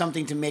doing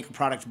something to make a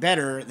product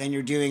better, then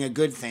you're doing a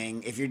good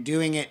thing. If you're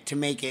doing it to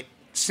make it,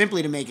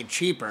 simply to make it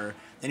cheaper,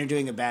 then you're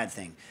doing a bad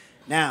thing.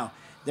 Now,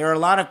 there are a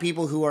lot of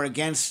people who are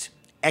against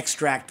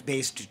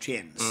extract-based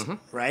gins, mm-hmm.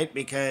 right?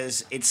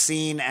 Because it's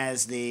seen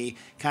as the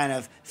kind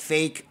of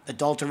fake,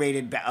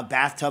 adulterated a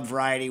bathtub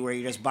variety where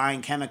you're just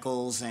buying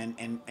chemicals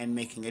and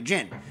making a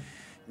gin.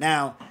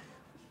 Now,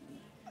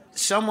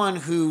 someone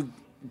who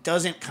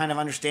doesn't kind of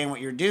understand what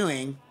you're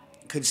doing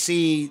could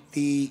see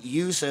the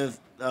use of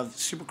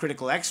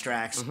supercritical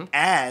extracts mm-hmm.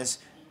 as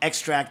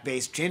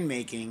extract-based gin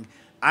making.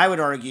 I would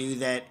argue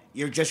that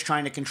you're just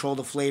trying to control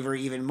the flavor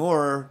even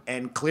more,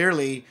 and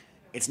clearly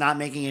it's not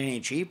making it any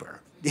cheaper.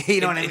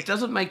 You know what I mean? It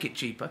doesn't make it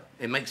cheaper.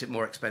 It makes it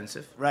more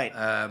expensive. Right.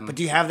 But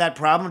do you have that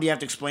problem? Do you have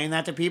to explain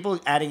that to people,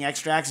 adding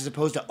extracts as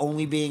opposed to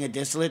only being a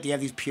distillate? Do you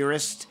have these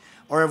purists?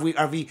 Or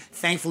are we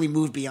thankfully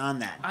moved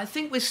beyond that? I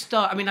think we're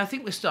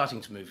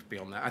starting to move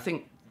beyond that. I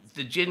think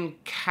the gin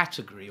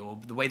category, or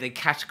the way they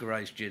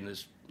categorize gin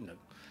as,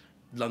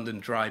 London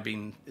Dry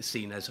being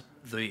seen as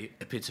the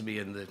epitome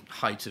and the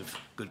height of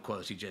good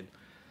quality gin,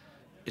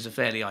 is a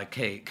fairly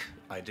archaic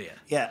idea.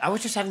 Yeah, I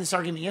was just having this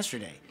argument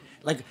yesterday.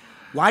 Like,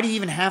 why do you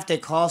even have to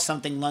call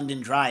something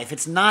London Dry? If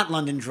it's not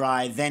London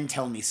Dry, then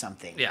tell me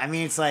something. Yeah. I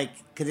mean, it's like,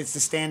 because it's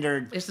the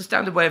standard... It's the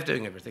standard way of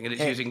doing everything, and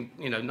it's using,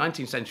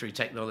 19th century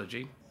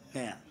technology.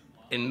 Yeah.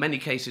 In many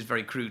cases,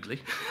 very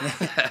crudely.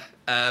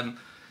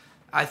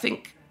 I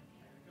think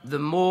the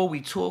more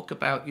we talk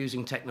about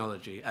using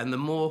technology, and the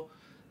more...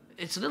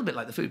 It's a little bit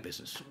like the food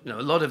business. A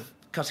lot of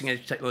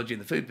cutting-edge technology in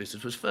the food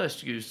business was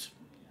first used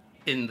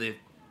in the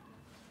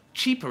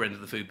cheaper end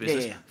of the food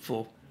business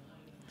for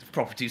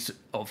properties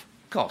of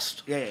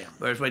cost. Yeah.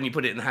 Whereas when you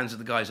put it in the hands of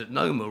the guys at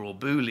Noma or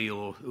Booley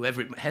or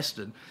whoever,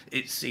 Heston,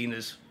 it's seen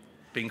as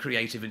being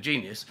creative and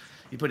genius.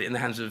 You put it in the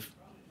hands of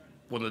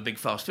one of the big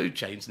fast food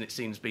chains, and it's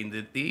seen as being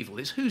the evil.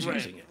 It's who's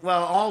using it.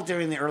 Well, all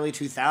during the early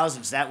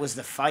 2000s, that was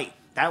the fight.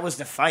 That was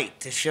the fight,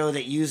 to show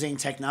that using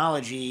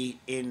technology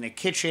in the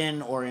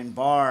kitchen or in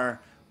bar,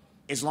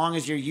 as long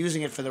as you're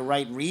using it for the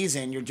right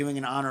reason, you're doing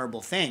an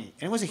honorable thing.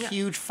 And it was a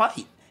huge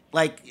fight.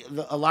 Like,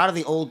 a lot of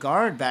the old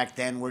guard back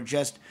then were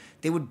just,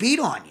 they would beat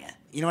on you.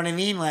 You know what I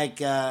mean? Like,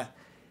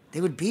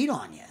 they would beat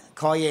on you.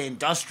 Call you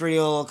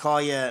industrial,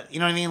 call you, you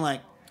know what I mean?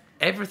 Like,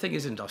 everything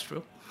is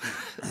industrial.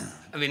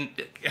 I mean,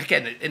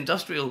 again,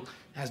 industrial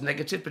has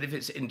negative, but if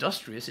it's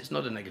industrious, it's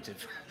not a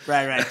negative.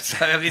 Right.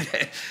 So,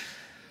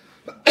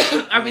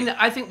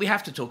 I think we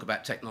have to talk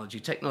about technology.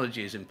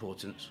 Technology is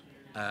important.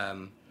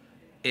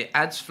 It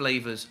adds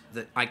flavors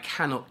that I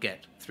cannot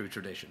get through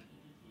tradition.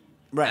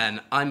 Right.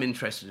 And I'm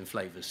interested in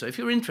flavors. So if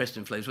you're interested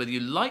in flavors, whether you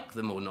like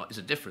them or not is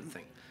a different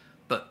thing.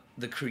 But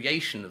the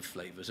creation of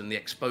flavors and the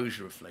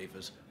exposure of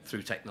flavors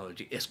through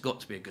technology, it's got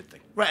to be a good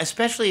thing. Right,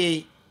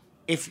 especially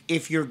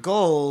if your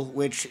goal,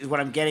 which is what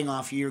I'm getting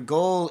off, your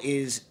goal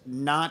is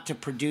not to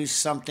produce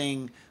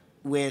something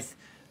with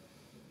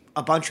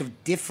a bunch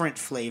of different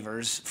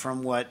flavors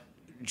from what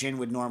gin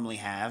would normally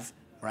have,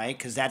 right?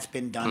 Because that's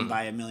been done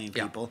by a million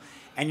people.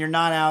 And you're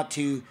not out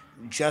to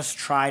just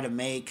try to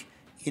make,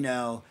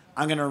 I'm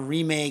going to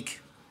remake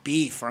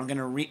beef, or I'm going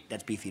to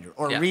that's Beefeater,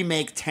 or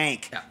remake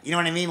Tank. Yeah. You know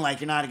what I mean? Like,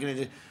 you're not going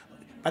to do.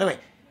 By the way,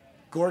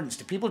 Gordon's.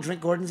 Do people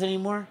drink Gordon's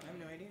anymore? I have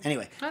no idea.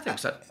 Anyway, I think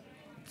so.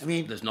 I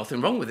mean, There's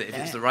nothing wrong with it if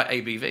it's the right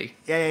ABV.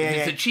 Yeah.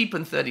 If it's a cheap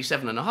and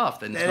 37.5,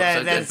 then it's not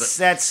so good. But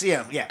That's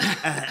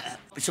yeah.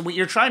 So what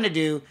you're trying to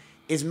do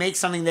is make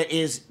something that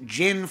is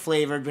gin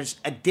flavored, but it's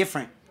a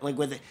different, like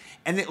with it,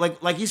 and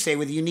like you say,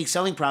 with a unique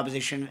selling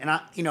proposition. And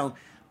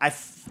I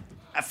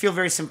feel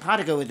very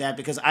simpatico with that,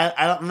 because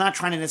I'm not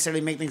trying to necessarily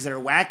make things that are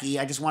wacky.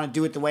 I just want to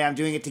do it the way I'm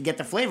doing it to get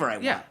the flavor I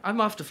want. yeah,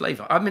 I'm after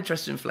flavour. I'm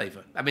interested in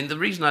flavour. I mean, the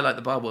reason I like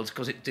the bar world is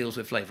because it deals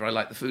with flavour. I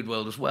like the food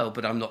world as well,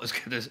 but I'm not as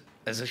good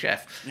as a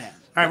chef. Yeah. All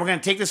right, we're going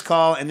to take this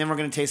call, and then we're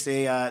going to taste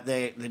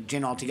the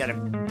gin altogether.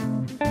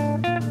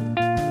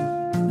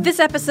 This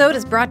episode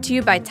is brought to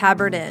you by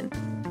Tabard Inn.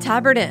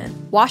 Tabard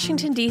Inn,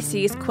 Washington,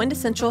 D.C.'s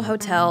quintessential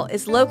hotel,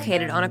 is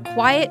located on a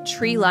quiet,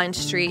 tree-lined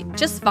street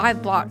just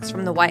 5 blocks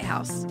from the White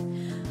House.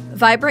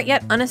 Vibrant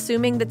yet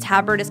unassuming, the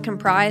Tabard is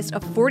comprised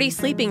of 40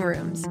 sleeping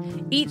rooms,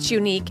 each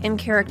unique in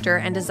character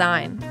and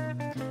design.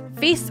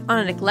 Feast on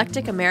an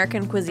eclectic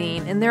American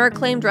cuisine in their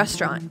acclaimed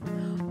restaurant,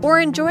 or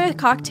enjoy a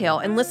cocktail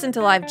and listen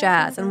to live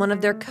jazz in one of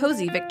their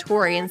cozy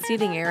Victorian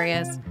seating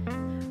areas.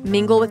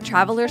 Mingle with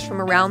travelers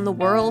from around the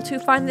world who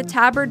find the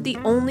Tabard the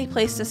only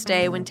place to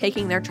stay when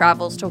taking their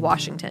travels to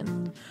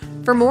Washington.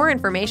 For more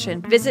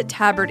information, visit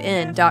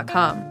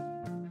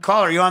tabardinn.com.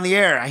 Caller, you on the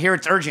air? I hear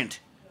it's urgent.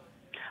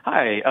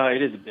 Hi,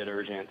 it is a bit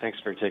urgent. Thanks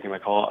for taking my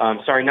call.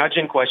 Sorry, not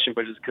gin question,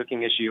 but it's a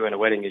cooking issue and a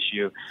wedding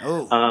issue.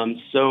 Oh.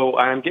 So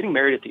I'm getting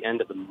married at the end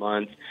of the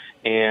month,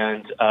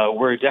 and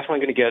we're definitely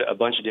going to get a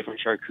bunch of different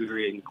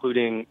charcuterie,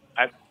 including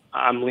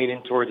I'm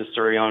leaning towards a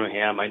Suriano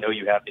ham. I know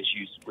you have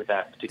issues with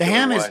that particular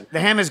one. The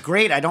ham is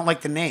great. I don't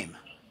like the name.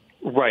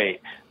 Right.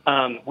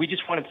 We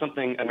just wanted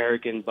something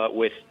American, but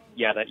with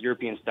that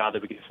European style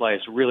that we could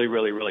slice really,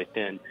 really, really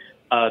thin.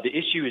 The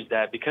issue is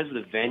that because of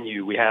the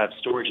venue, we have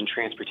storage and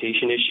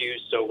transportation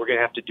issues, so we're going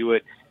to have to do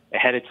it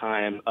ahead of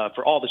time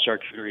for all the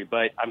charcuterie.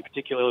 But I'm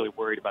particularly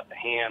worried about the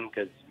ham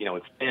because,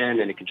 it's thin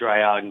and it can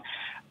dry out. And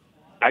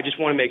I just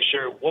want to make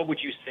sure, what would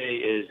you say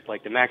is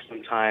like the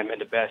maximum time and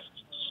the best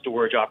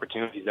storage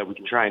opportunities that we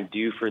can try and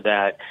do for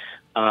that?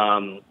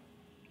 And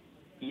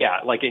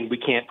we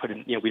can't put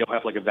in, we don't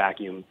have like a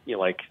vacuum,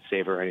 like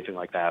saver or anything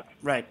like that.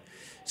 Right.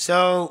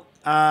 So,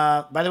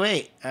 by the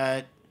way,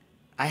 I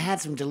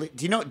had some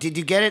did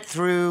you get it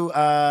through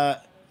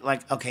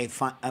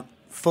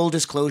full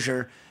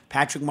disclosure,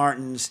 Patrick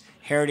Martin's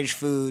Heritage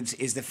Foods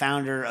is the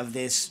founder of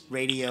this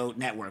radio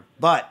network.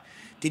 But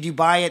did you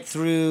buy it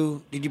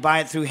through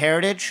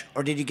Heritage,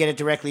 or did you get it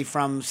directly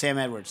from Sam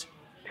Edwards?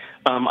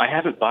 I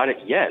haven't bought it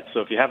yet,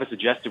 so if you have a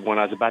suggested one,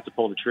 I was about to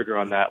pull the trigger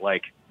on that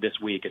this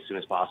week as soon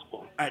as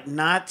possible.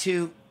 Not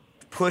to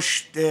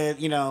push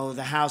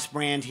the house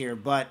brand here,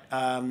 but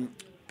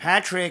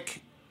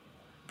Patrick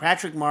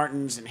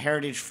Martin's and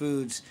Heritage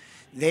Foods,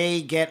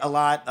 they get a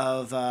lot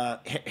of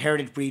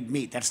heritage breed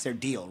meat. That's their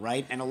deal,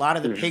 right? And a lot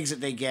of the pigs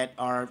that they get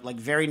are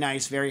very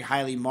nice, very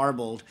highly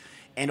marbled.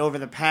 And over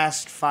the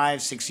past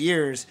 5-6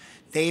 years,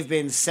 they've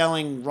been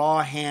selling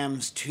raw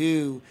hams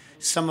to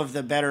some of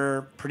the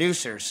better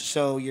producers.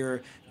 So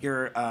your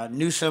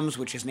Newsome's,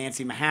 which is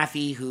Nancy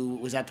Mahaffey, who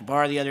was at the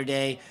bar the other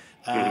day,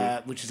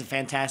 which is a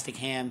fantastic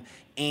ham,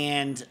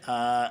 and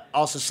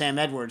also Sam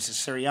Edwards, a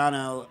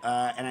Suriano,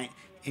 and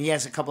he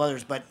has a couple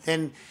others. But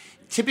then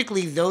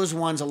typically those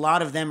ones, a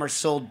lot of them are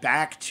sold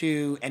back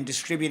to and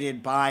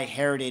distributed by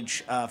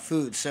Heritage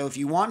Foods. So if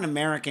you want an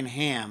American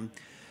ham,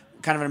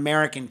 kind of an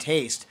American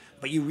taste,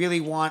 but you really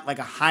want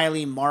a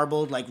highly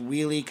marbled,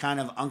 really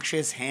kind of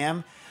unctuous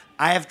ham,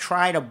 I have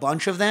tried a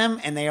bunch of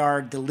them and they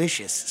are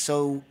delicious.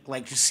 So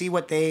just see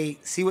what they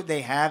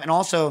have. And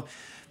also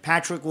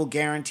Patrick will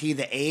guarantee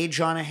the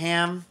age on a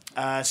ham.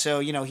 So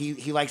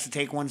he likes to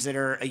take ones that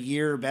are a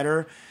year or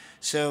better.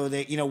 So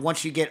that,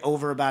 once you get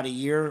over about a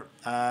year,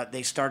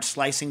 they start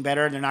slicing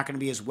better. They're not going to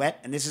be as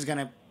wet. And this is going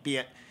to be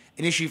an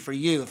issue for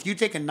you. If you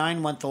take a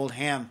 9-month-old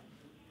ham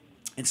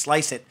and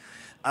slice it,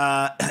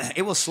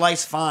 it will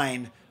slice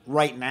fine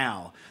right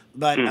now.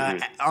 But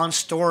on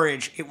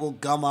storage, it will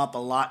gum up a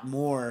lot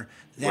more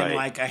than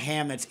a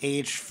ham that's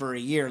aged for a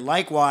year.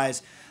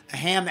 Likewise, a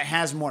ham that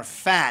has more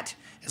fat,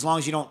 as long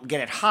as you don't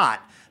get it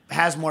hot,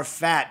 has more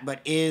fat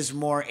but is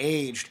more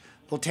aged,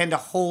 will tend to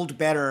hold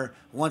better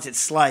once it's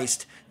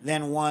sliced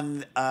than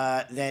one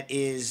that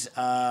is,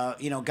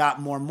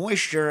 got more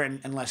moisture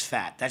and less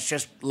fat. That's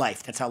just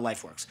life. That's how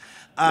life works.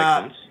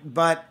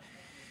 But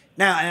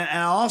now, and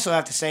I also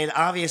have to say that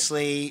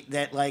obviously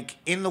that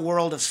in the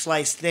world of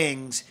sliced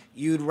things,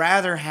 you'd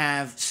rather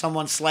have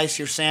someone slice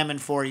your salmon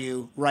for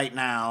you right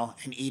now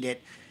and eat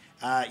it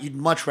you'd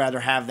much rather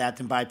have that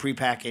than buy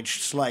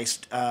prepackaged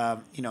sliced,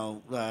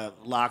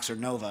 lox or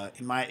Nova.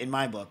 In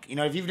my book,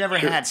 if you've never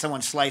had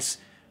someone slice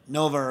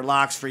Nova or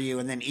lox for you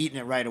and then eaten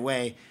it right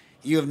away,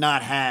 you have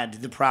not had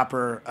the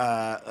proper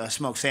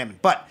smoked salmon.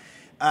 But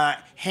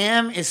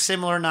ham is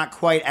similar, not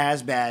quite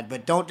as bad,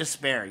 but don't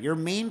despair. Your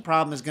main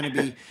problem is going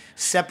to be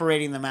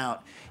separating them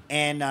out.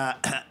 And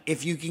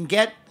if you can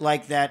get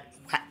like that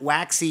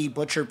waxy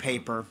butcher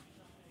paper,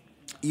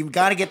 you've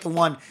got to get the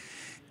one.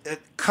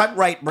 Cut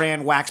Right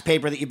brand wax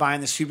paper that you buy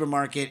in the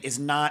supermarket is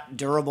not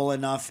durable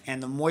enough,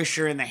 and the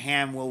moisture in the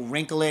ham will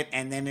wrinkle it,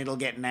 and then it'll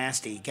get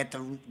nasty.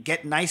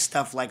 Get nice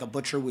stuff like a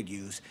butcher would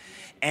use,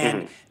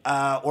 and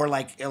or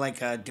like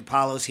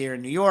DiPaolo's here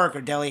in New York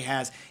or Deli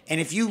has.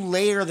 And if you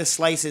layer the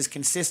slices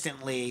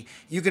consistently,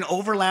 you can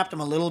overlap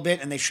them a little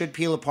bit, and they should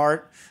peel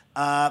apart.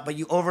 But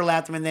you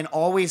overlap them, and then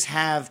always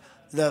have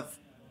the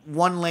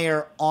one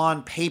layer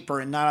on paper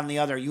and not on the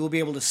other. You will be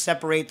able to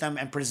separate them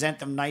and present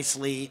them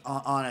nicely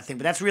on a thing.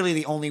 But that's really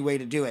the only way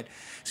to do it.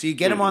 So you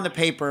get them on the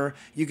paper.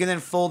 You can then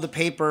fold the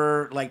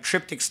paper like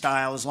triptych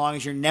style, as long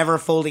as you're never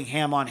folding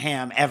ham on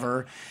ham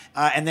ever,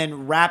 and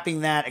then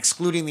wrapping that,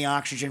 excluding the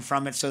oxygen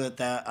from it, so that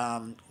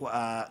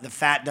the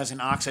fat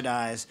doesn't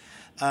oxidize.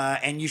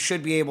 And you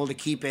should be able to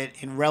keep it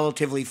in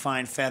relatively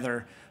fine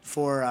feather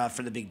for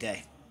the big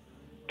day.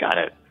 Got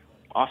it.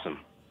 Awesome.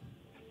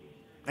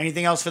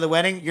 Anything else for the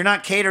wedding? You're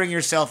not catering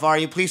yourself, are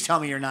you? Please tell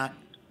me you're not.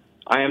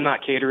 I am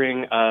not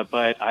catering,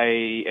 but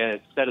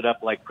I set it up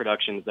like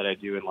productions that I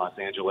do in Los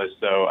Angeles,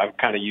 so I'm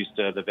kind of used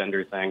to the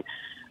vendor thing.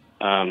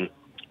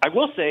 I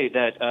will say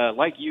that,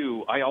 like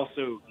you, I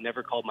also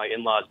never called my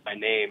in-laws by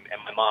name,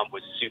 and my mom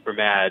was super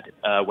mad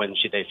when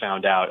they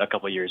found out a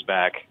couple of years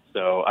back.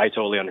 So I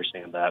totally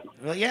understand that.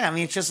 Well, yeah, I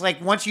mean, it's just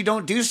like once you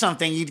don't do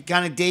something, you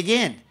kind of dig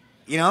in,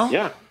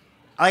 Yeah.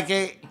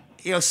 Like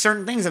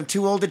certain things I'm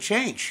too old to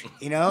change,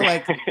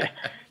 like.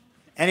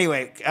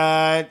 Anyway,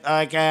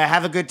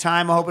 have a good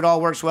time. I hope it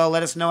all works well.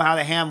 Let us know how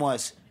the ham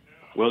was.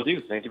 Will do.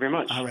 Thank you very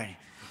much. All right.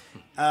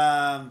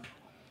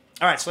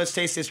 All right, so let's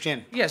taste this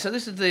gin. Yeah, so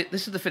this is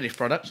the finished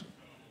product.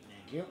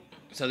 Thank you.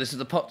 So this is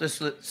the pot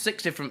distillate,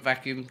 6 different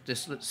vacuum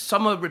distillates.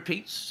 Some are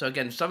repeats. So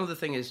again, some of the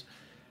thing is,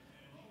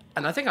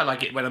 and I think I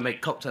like it when I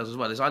make cocktails as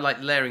well, is I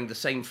like layering the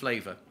same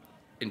flavour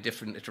in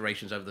different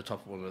iterations over the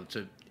top of one another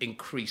to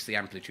increase the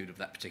amplitude of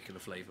that particular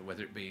flavour,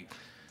 whether it be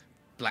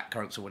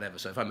blackcurrants or whatever.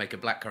 So if I make a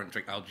blackcurrant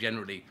drink, I'll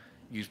generally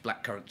use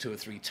blackcurrant 2 or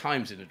 3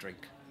 times in a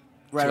drink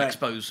to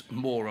expose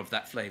more of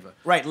that flavour.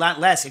 Right,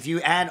 less. If you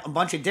add a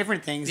bunch of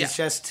different things, it's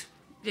just...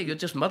 Yeah, you're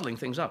just muddling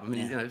things up. I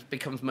mean, it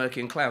becomes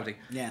murky and cloudy.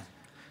 Yeah.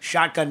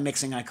 Shotgun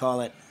mixing, I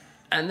call it.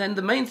 And then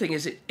the main thing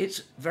is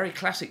it's very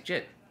classic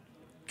gin.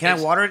 Can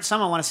I water it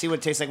some? I want to see what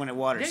it tastes like when it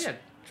waters. Yeah,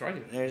 try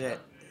it. There's it.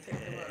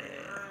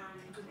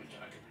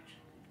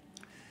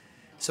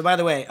 So, by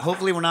the way,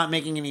 hopefully we're not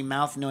making any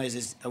mouth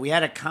noises. We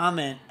had a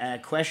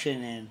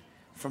question in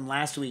from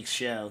last week's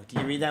show. Did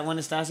you read that one,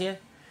 Nastasia?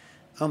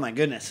 Oh my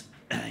goodness!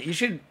 You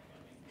should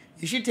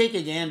take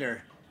a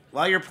gander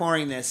while you're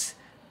pouring this.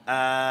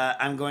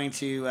 I'm going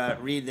to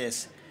read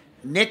this.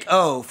 Nick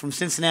O from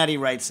Cincinnati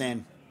writes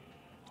in.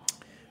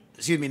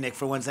 Excuse me, Nick,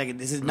 for 1 second.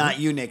 This is not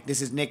you, Nick.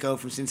 This is Nick O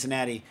from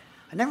Cincinnati.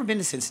 I've never been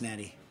to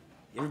Cincinnati.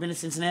 You ever been to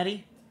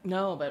Cincinnati?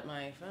 No, but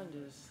my friend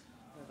is.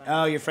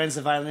 Oh, your friend's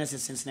the violinist at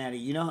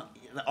Cincinnati.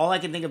 All I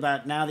can think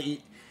about now that you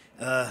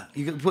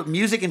can put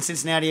music in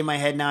Cincinnati in my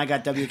head. Now I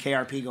got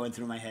WKRP going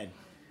through my head.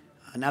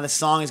 Now the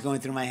song is going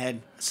through my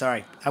head.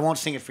 Sorry, I won't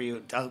sing it for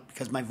you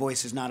because my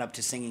voice is not up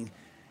to singing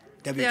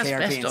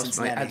WKRP in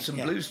Cincinnati. Add some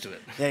blues to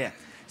it. Yeah.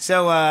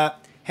 So,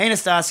 hey,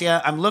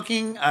 Nastasia, I'm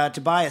looking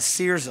to buy a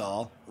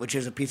Searsall, which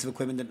is a piece of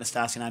equipment that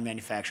Nastasia and I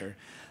manufacture.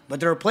 But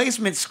the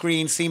replacement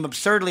screens seem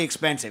absurdly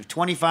expensive,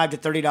 $25 to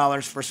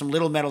 $30 for some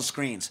little metal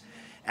screens.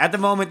 At the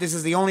moment, this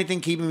is the only thing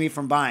keeping me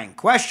from buying.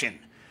 Question: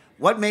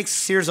 what makes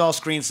Searsall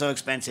screens so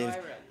expensive?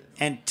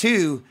 And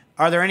 2,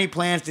 are there any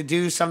plans to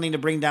do something to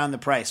bring down the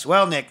price?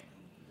 Well, Nick,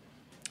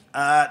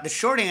 the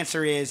short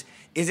answer is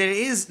this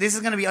is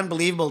going to be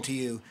unbelievable to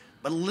you,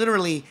 but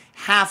literally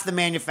half the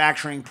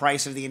manufacturing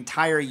price of the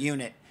entire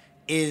unit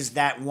is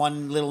that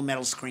one little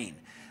metal screen.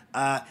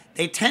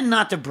 They tend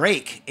not to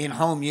break in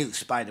home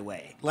use, by the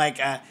way.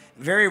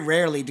 Very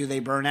rarely do they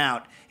burn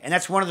out, and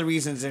that's one of the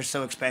reasons they're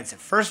so expensive.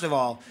 First of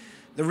all,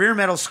 the rear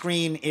metal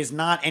screen is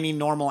not any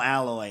normal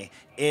alloy.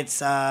 It's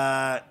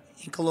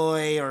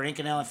Incolloy or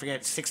Inconel, I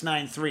forget,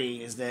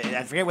 693 is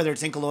I forget whether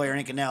it's Incolloy or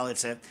Inconel.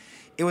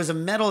 It was a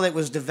metal that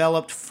was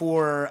developed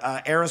for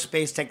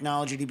aerospace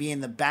technology to be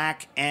in the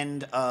back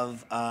end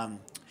of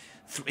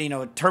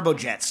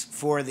turbojets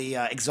for the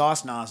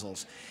exhaust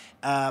nozzles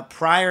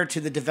prior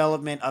to the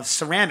development of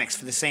ceramics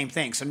for the same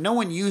thing. So no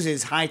one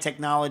uses high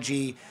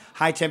technology,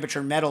 high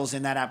temperature metals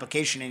in that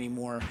application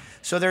anymore.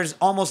 So there's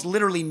almost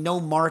literally no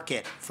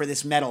market for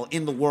this metal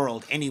in the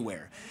world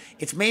anywhere.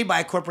 It's made by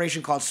a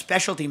corporation called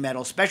Specialty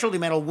Metal. Specialty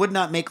Metal would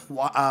not make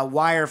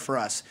wire for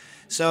us.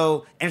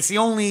 So, and it's the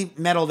only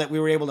metal that we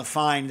were able to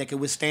find that could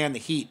withstand the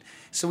heat.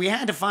 So we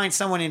had to find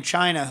someone in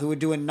China who would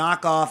do a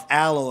knockoff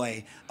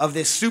alloy of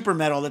this super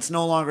metal that's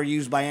no longer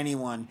used by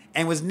anyone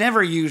and was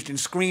never used in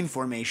screen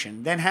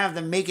formation, then have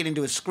them make it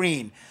into a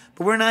screen.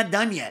 But we're not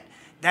done yet.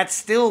 That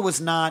still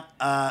was not,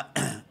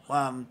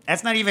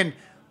 that's not even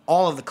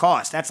all of the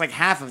cost. That's like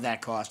half of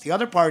that cost. The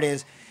other part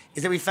is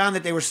that we found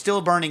that they were still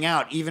burning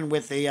out, even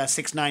with the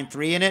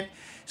 693 in it.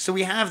 So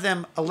we have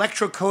them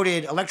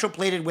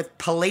electroplated with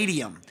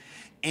palladium.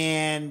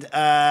 And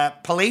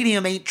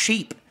palladium ain't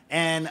cheap.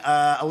 And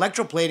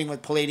electroplating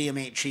with palladium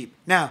ain't cheap.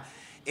 Now,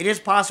 it is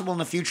possible in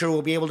the future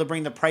we'll be able to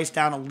bring the price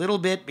down a little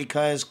bit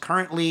because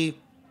currently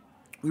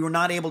we were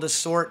not able to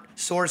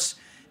source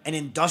an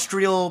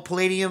industrial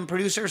palladium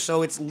producer.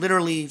 So it's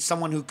literally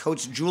someone who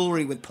coats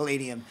jewelry with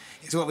palladium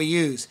is what we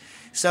use.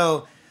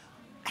 So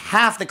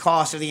half the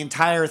cost of the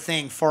entire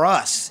thing for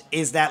us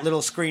is that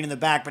little screen in the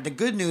back. But the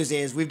good news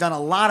is we've done a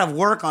lot of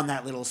work on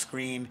that little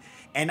screen.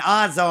 And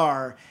odds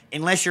are,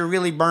 unless you're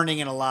really burning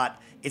it a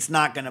lot, it's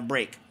not going to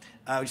break.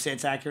 Would you say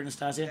it's accurate,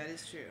 Nastasia? That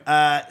is true.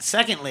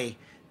 Secondly,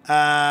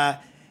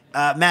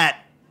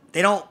 Matt,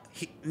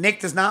 Nick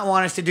does not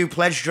want us to do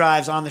pledge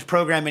drives on this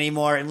program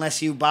anymore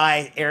unless you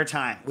buy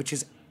airtime, which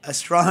is a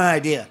strong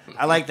idea.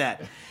 I like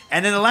that.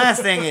 And then the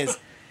last thing is,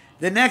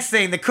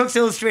 the Cooks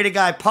Illustrated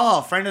guy,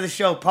 Paul, friend of the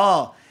show,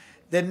 Paul.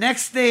 The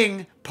next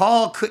thing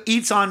Paul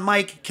eats on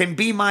mic can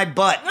be my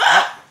butt.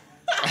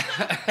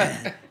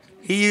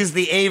 He used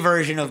the A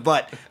version of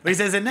butt. But he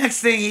says the next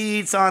thing he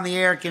eats on the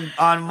air can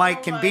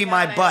be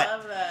my butt. I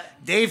love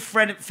that. Dave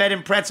fed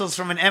him pretzels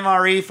from an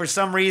MRE for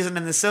some reason,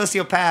 and the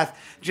sociopath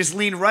just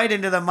leaned right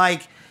into the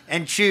mic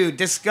and chewed.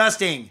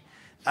 Disgusting.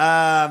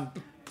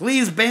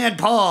 Please ban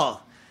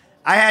Paul.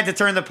 I had to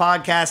turn the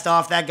podcast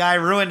off. That guy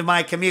ruined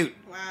my commute.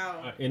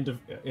 Wow.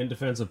 In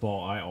defense of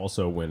Paul, I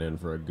also went in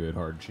for a good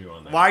hard chew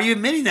on that. Why are you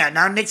admitting that?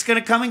 Now Nick's going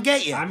to come and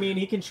get you. I mean,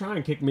 he can try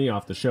and kick me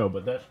off the show,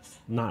 but that's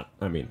not,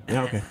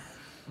 yeah, okay.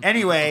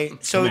 Anyway,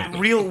 so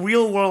real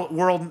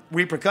world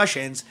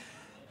repercussions.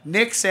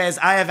 Nick says,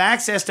 I have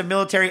access to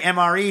military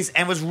MREs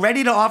and was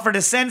ready to offer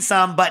to send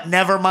some, but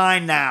never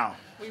mind now.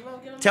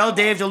 Tell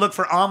Dave to look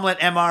for omelet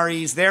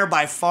MREs. They're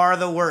by far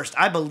the worst.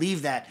 I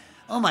believe that.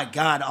 Oh my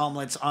God,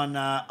 omelets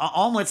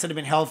that have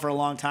been held for a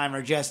long time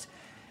are just,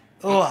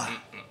 ugh.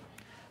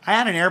 I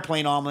had an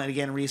airplane omelet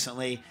again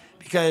recently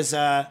because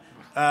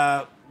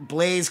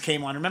Blaze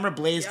came on. Remember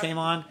Blaze came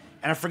on?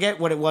 And I forget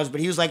what it was, but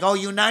he was like, oh,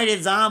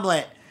 United's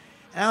omelet.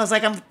 And I was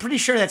like, I'm pretty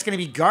sure that's going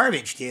to be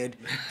garbage, dude.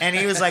 And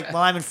he was like,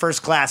 well, I'm in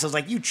first class. I was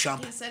like, you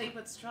chump. He said he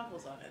puts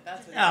truffles on it.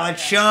 That's what a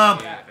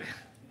chump. Yeah.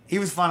 He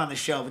was fun on the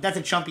show, but that's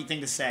a chumpy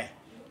thing to say.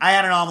 I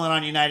had an omelet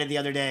on United the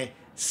other day.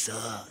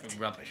 Sucked.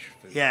 Rubbish.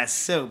 Food. Yeah,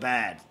 so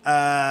bad.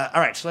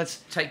 All right, so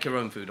let's... Take your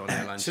own food on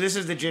airlines. So this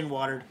is the gin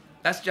watered.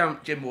 That's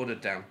gin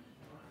watered down.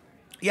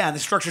 Yeah, and the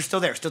structure's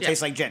still there. Still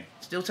tastes like gin.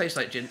 Still tastes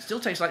like gin.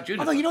 Still tastes like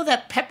juniper. Although, you know,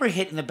 that pepper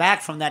hit in the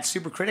back from that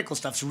supercritical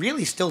stuff's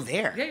really still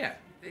there. Yeah.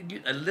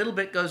 A little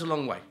bit goes a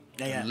long way.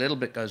 Yeah. A little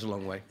bit goes a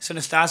long way. So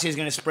Nastasia's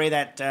going to spray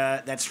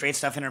that straight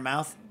stuff in her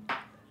mouth?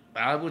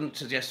 I wouldn't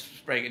suggest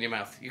spraying it in your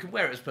mouth. You can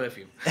wear it as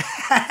perfume.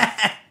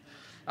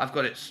 I've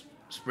got it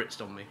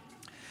spritzed on me.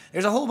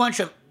 There's a whole bunch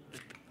of...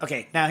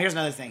 Okay, now here's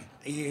another thing.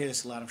 You hear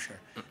this a lot, I'm sure.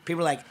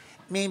 People are like,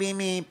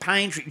 me,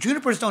 pine tree.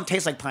 Junipers don't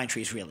taste like pine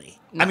trees, really.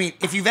 No. I mean,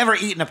 if you've ever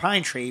eaten a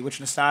pine tree, which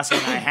Nastasia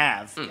and I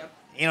have, you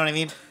know what I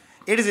mean?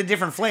 It is a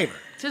different flavor.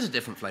 It is a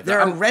different flavor. There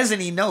are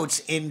resiny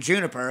notes in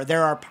juniper.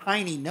 There are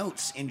piney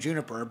notes in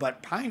juniper,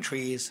 but pine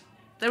trees...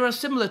 There are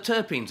similar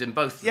terpenes in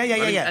both.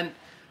 Yeah.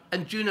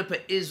 And juniper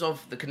is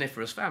of the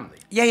coniferous family.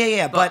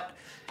 Yeah. But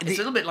it's a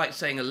little bit like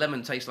saying a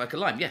lemon tastes like a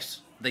lime.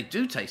 Yes, they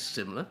do taste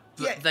similar,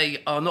 but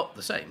they are not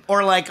the same.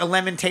 Or like a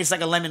lemon tastes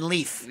like a lemon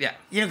leaf. Yeah.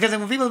 You know, because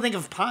when people think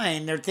of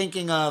pine, they're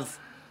thinking of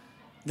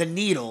the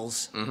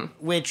needles,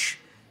 which...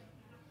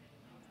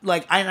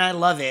 Like, I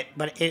love it,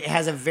 but it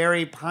has a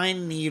very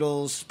pine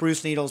needles,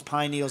 spruce needles,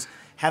 pine needles,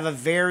 have a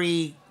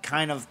very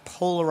kind of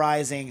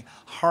polarizing,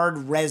 hard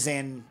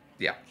resin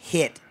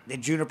hit that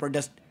juniper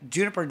does.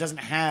 Juniper doesn't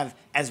have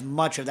as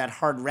much of that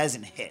hard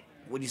resin hit,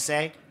 would you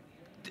say?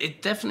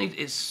 It definitely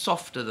is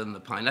softer than the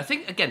pine. I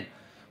think, again,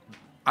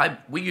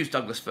 we use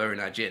Douglas fir in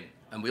our gin,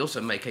 and we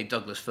also make a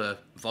Douglas fir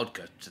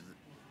vodka.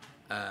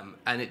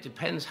 And it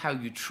depends how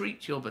you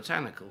treat your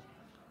botanical,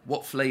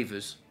 what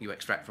flavors you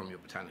extract from your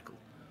botanical.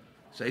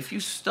 So if you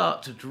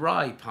start to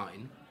dry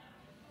pine,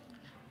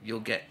 you'll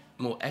get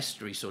more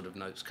estery sort of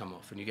notes come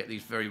off, and you get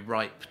these very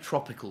ripe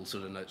tropical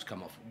sort of notes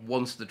come off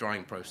once the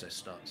drying process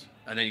starts.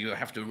 And then you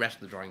have to arrest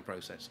the drying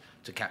process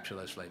to capture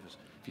those flavors.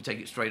 If you take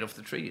it straight off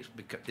the tree,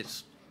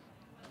 it's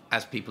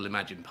as people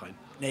imagine pine.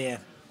 Yeah.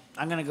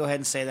 I'm going to go ahead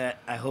and say that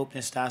I hope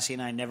Nastasia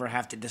and I never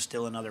have to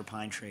distill another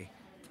pine tree.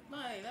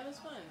 My, that was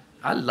fun.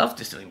 I love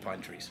distilling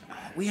pine trees.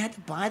 We had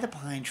to buy the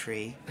pine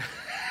tree,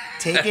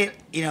 take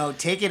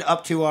it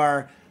up to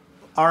our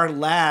our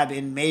lab,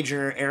 in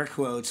major air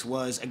quotes,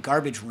 was a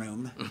garbage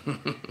room,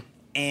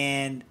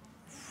 and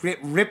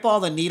rip all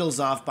the needles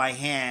off by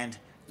hand.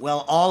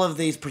 Well, all of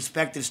these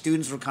prospective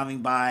students were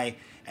coming by,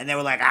 and they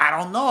were like, I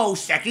don't know,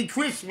 second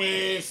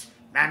Christmas.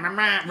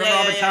 Remember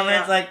all the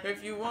comments? Like,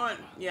 if you want,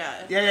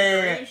 yeah, blah,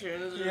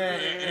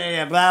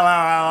 blah, blah,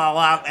 blah,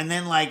 blah. And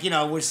then, like,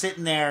 we're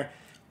sitting there.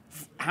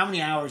 How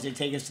many hours did it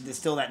take us to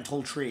distill that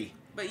whole tree?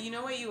 But you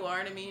know what you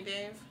are to me,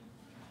 Dave?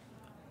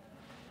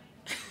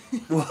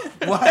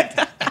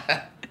 What?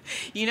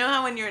 You know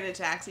how when you're in a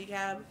taxi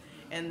cab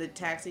and the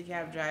taxi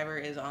cab driver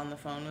is on the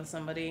phone with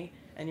somebody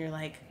and you're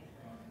like,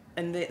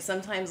 and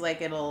sometimes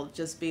like it'll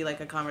just be like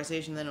a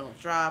conversation, then it'll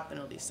drop and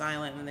it'll be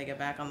silent, and then they get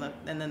back and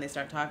then they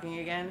start talking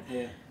again.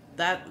 Yeah.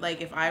 That,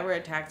 like, if I were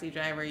a taxi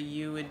driver,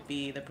 you would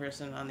be the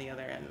person on the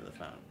other end of the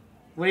phone.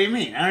 What do you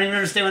mean? I don't even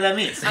understand what that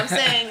means. I'm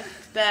saying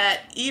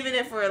that even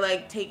if we're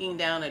like taking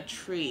down a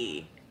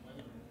tree,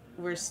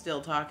 we're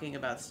still talking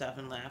about stuff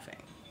and laughing.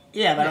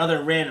 Yeah, about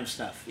other random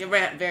stuff. Yeah,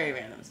 very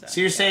random stuff. So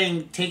you're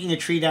saying taking a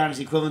tree down is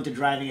equivalent to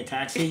driving a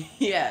taxi?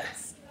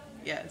 Yes.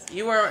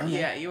 You are. Okay.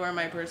 Yeah, you are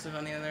my person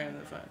on the other end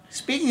of the phone.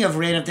 Speaking of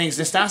random things,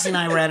 Nastassi and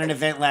I were at an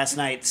event last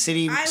night.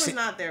 I was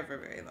not there for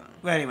very long.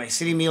 Well, anyway,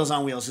 City Meals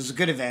on Wheels. It was a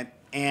good event.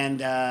 And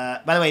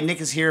by the way,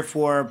 Nick is here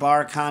for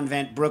Bar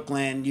Convent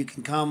Brooklyn. You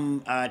can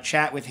come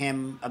chat with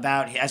him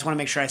about. I just want to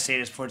make sure I say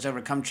this before it's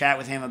over. Come chat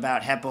with him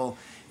about Hepple.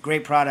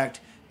 Great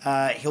product.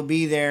 He'll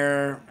be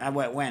there.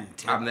 When?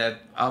 I'm there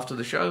after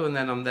the show, and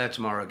then I'm there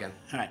tomorrow again.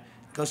 All right,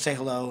 go say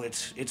hello.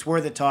 It's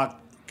worth a talk.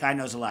 Guy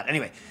knows a lot.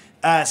 Anyway,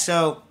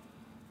 so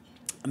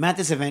I'm at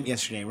this event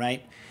yesterday,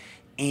 right?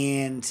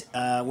 And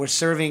we're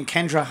serving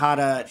Kendra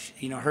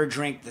Hada, her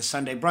drink, the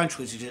Sunday brunch,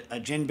 which is a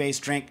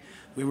gin-based drink.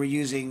 We were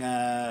using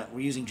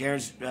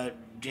Jared's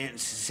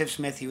Sip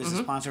Smith. He was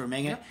the sponsor. We're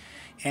making it.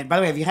 And by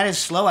the way, have you had his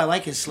slow? I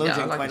like his slow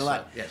gin quite a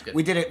lot. Yeah, it's good.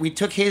 We did it. We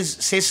took his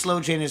slow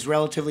gin is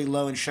relatively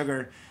low in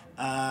sugar.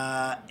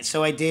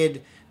 So I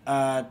did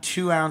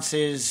 2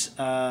 ounces,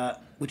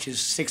 which is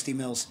 60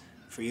 mils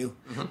for you,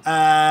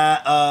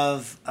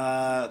 of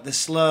the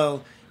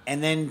slow,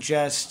 and then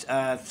just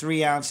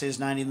 3 ounces,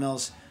 90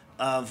 mils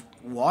of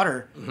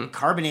water,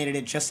 carbonated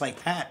it just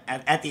like that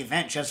at the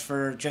event, just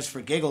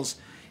for giggles,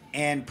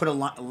 and put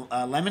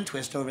a lemon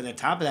twist over the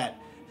top of that.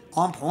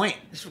 On point.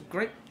 It's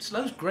great.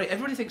 Slow's great.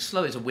 Everybody thinks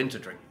slow is a winter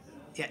drink.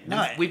 Yeah,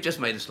 no. We've just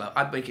made a slow.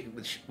 I make it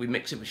we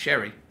mix it with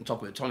sherry on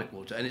top of the tonic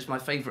water, and it's my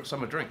favourite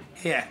summer drink.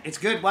 Yeah, it's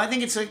good. Well, I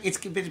think it's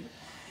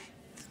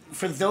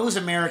for those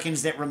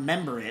Americans that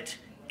remember it.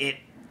 It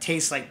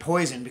tastes like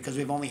poison because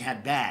we've only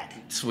had bad.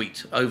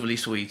 Sweet, overly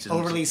sweet.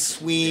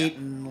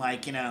 And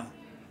like, I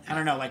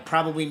don't know, like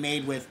probably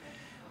made with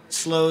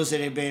slows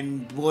that have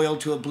been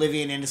boiled to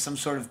oblivion into some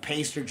sort of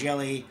paste or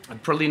jelly.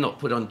 And probably not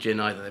put on gin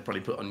either. They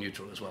probably put on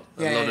neutral as well.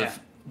 A lot of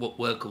what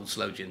were called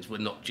slow gins were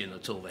not gin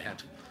at all. They had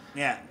to.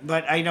 Yeah,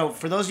 but I know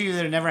for those of you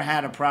that have never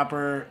had a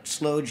proper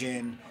slow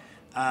gin,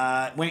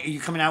 when are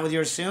you coming out with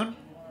yours soon?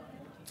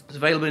 It's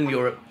available in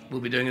Europe. We'll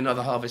be doing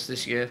another harvest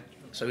this year,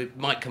 so it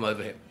might come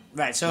over here.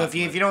 Right. So if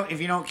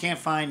you can't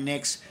find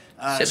Nick's,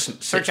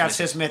 search out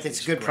Sip Smith.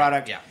 It's a good great.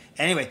 product. Yeah.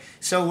 Anyway,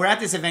 so we're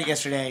at this event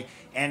yesterday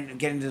and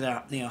get into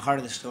the heart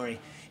of the story,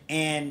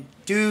 and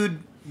dude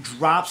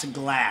drops a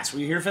glass.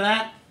 Were you here for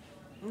that?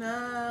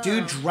 No.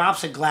 Dude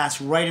drops a glass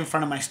right in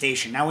front of my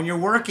station. Now, when you're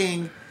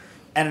working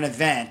at an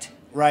event,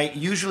 right,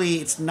 usually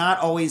it's not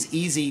always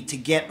easy to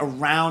get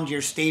around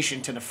your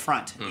station to the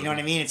front. You know what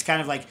I mean? It's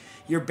kind of like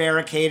you're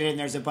barricaded and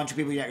there's a bunch of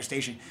people at your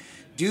station.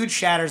 Dude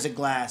shatters a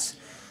glass,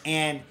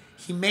 and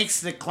he makes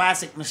the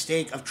classic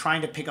mistake of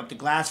trying to pick up the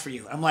glass for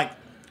you. I'm like,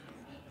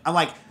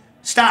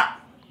 stop,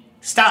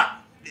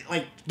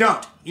 like,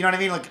 don't. You know what I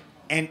mean? Like,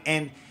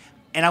 and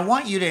I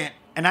want you to,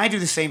 and I do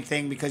the same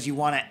thing because you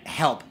want to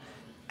help.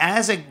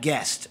 As a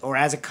guest or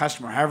as a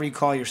customer, however you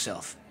call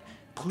yourself,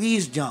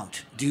 please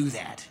don't do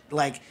that.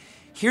 Like,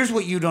 here's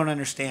what you don't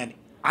understand.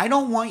 I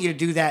don't want you to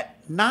do that,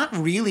 not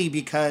really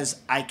because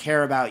I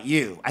care about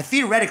you. I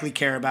theoretically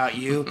care about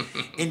you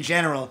in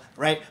general,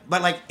 right?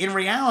 But, like, in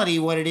reality,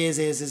 what it is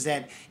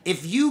that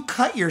if you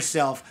cut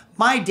yourself,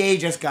 my day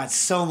just got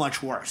so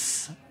much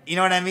worse. You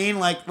know what I mean?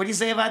 Like, what do you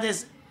say about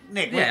this,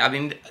 Nick? Yeah, I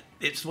mean,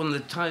 it's one of the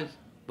times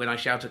when I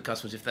shout at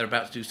customers if they're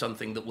about to do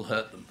something that will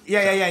hurt them.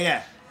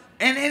 Yeah.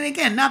 And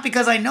again, not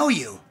because I know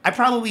you. I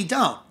probably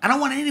don't. I don't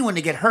want anyone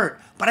to get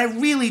hurt, but I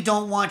really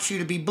don't want you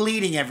to be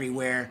bleeding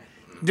everywhere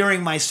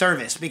during my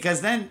service, because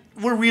then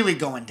we're really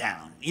going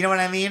down. You know what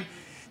I mean?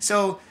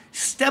 So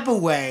step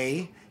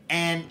away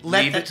and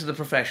leave it to the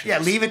professionals.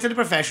 Yeah, leave it to the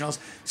professionals.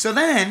 So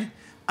then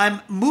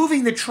I'm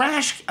moving the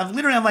trash. I'm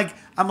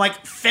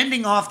like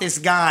fending off this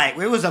guy.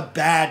 It was a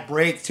bad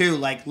break too.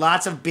 Like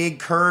lots of big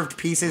curved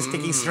pieces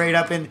sticking straight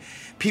up, and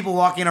people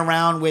walking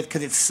around with,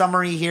 because it's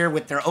summery here,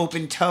 with their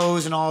open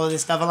toes and all of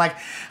this stuff. I'm like,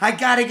 I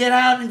gotta get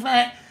out and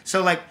fight.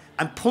 So like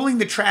I'm pulling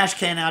the trash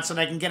can out so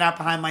that I can get out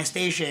behind my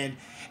station.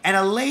 And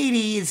a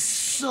lady is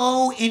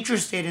so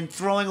interested in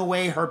throwing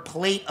away her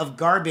plate of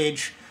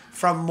garbage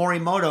from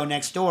Morimoto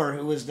next door,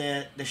 who was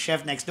the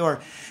chef next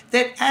door,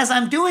 that as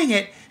I'm doing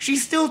it, she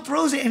still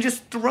throws it and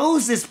just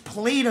throws this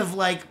plate of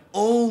like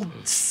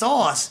old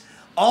sauce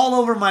all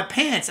over my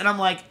pants. And I'm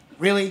like,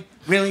 really?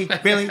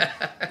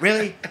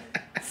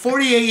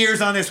 48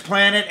 years on this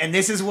planet, and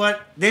this is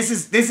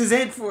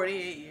it?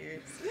 48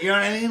 years. You know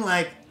what I mean?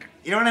 Like,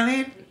 you know what I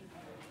mean?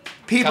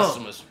 People,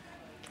 Customers.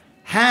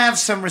 have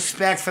some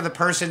respect for the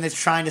person that's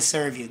trying to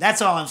serve you.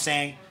 That's all I'm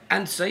saying.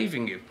 And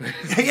saving you.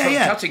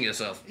 Yeah. From cutting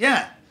yourself.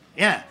 Yeah.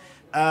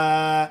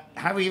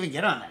 How do we even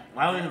get on that?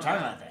 Why are we even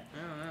talking about that?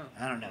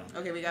 I don't know.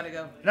 Okay, we gotta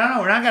go. No,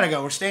 we're not gonna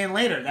go. We're staying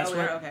later. That's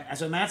okay.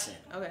 That's what Matt said.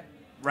 Okay.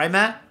 Right,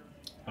 Matt?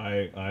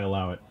 I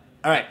allow it.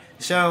 All right.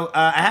 So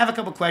I have a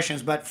couple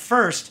questions, but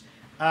first,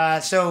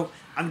 so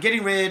I'm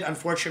getting rid,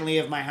 unfortunately,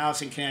 of my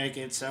house in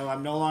Connecticut. So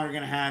I'm no longer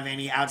gonna have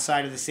any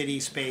outside of the city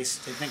space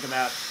to think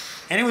about.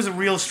 And it was a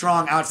real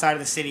strong outside of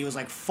the city. It was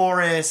like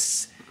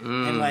forests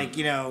and like,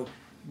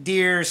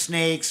 deer,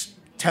 snakes,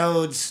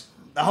 toads,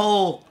 the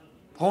whole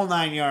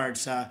 9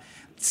 yards.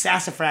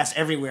 Sassafras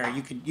everywhere.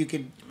 You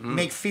could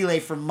make filet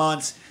for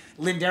months.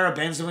 Lindera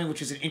benzoin,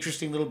 which is an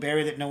interesting little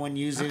berry that no one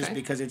uses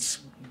because it's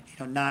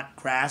not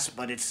grass,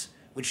 but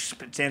which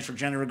stands for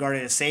generally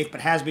regarded as safe, but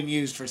has been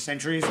used for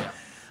centuries.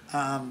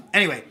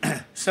 Anyway,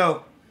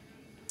 so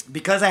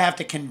because I have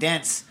to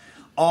condense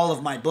all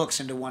of my books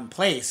into one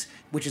place,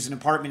 which is an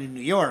apartment in New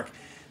York,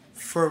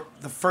 for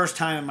the first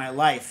time in my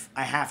life,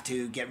 I have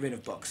to get rid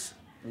of books,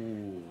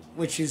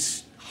 which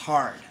is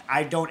hard.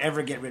 I don't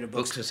ever get rid of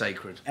books. Books are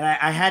sacred. And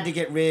I had to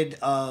get rid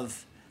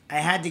of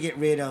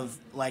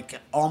like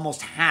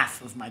almost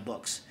half of my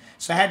books.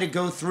 So I had to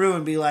go through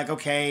and be like,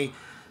 okay,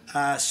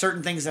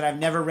 certain things that I've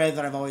never read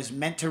that I've always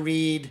meant to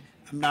read,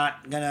 I'm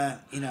not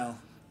gonna,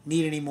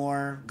 need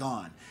anymore,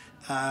 gone.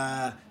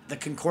 The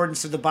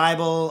concordance of the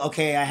Bible,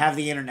 okay, I have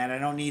the internet, I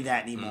don't need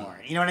that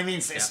anymore. You know what I mean?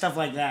 Stuff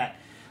like that.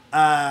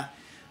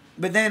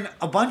 But then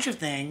a bunch of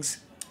things,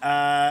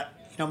 my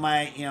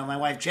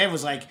wife Jen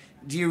was like,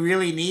 do you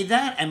really need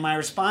that? And my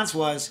response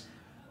was,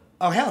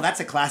 oh hell, that's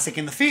a classic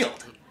in the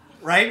field,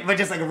 right? But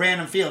just like a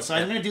random field. So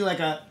I'm gonna do like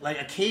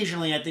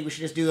occasionally, I think we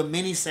should just do a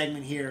mini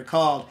segment here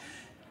called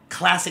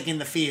Classic in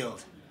the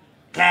Field.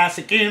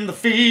 Classic in the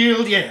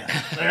field, yeah.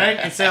 All right.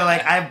 And so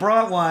like I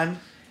brought one.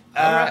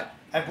 All right.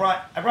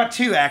 I brought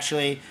two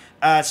actually.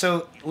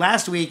 So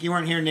last week you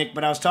weren't here, Nick,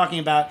 but I was talking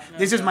about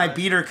this is my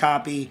beater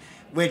copy,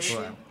 which.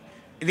 Wow.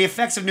 The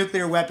Effects of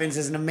Nuclear Weapons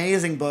is an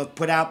amazing book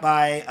put out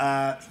by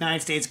the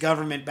United States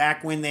government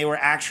back when they were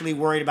actually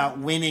worried about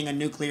winning a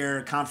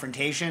nuclear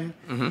confrontation.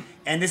 Mm-hmm.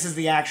 And this is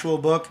the actual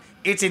book.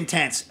 It's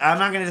intense. I'm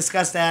not going to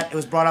discuss that. It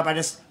was brought up. I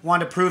just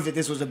wanted to prove that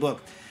this was a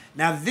book.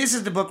 Now, this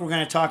is the book we're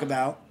going to talk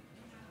about.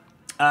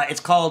 It's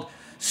called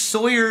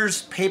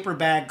Sawyer's Paper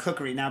Bag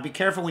Cookery. Now, be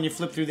careful when you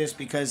flip through this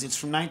because it's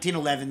from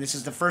 1911. This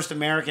is the first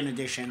American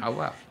edition. Oh,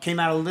 wow. Came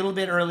out a little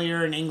bit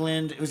earlier in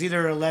England. It was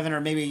either 11 or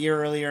maybe a year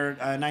earlier,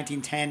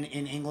 1910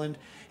 in England.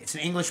 It's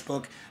an English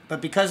book. But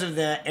because of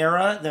the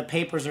era, the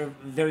papers are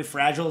very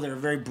fragile. They're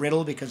very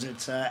brittle because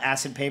it's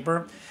acid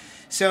paper.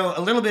 So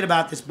a little bit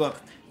about this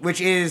book,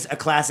 which is a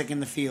classic in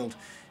the field.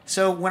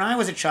 So when I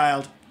was a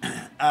child...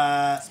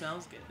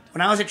 Smells good.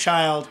 When I was a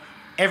child,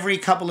 every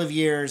couple of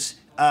years...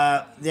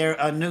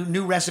 a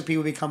new recipe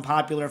would become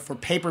popular for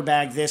paper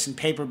bag this and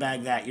paper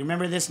bag that. You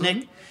remember this, Nick?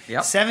 Mm-hmm.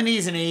 Yep.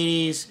 70s and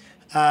 80s,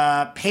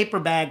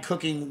 paper bag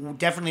cooking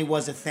definitely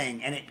was a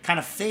thing, and it kind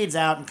of fades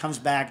out and comes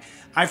back.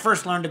 I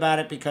first learned about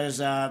it because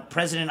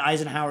President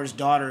Eisenhower's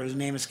daughter, whose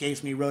name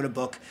escapes me, wrote a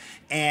book,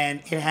 and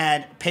it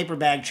had paper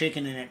bag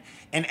chicken in it.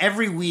 And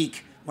every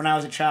week when I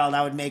was a child,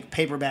 I would make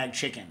paper bag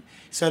chicken.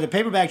 So the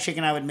paper bag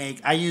chicken I would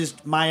make, I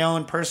used my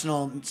own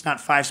personal, it's not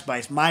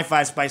 5-spice. My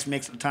 5-spice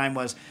mix at the time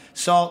was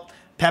salt,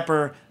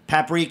 pepper,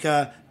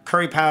 paprika,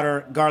 curry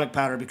powder, garlic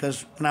powder,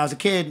 because when I was a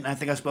kid, and I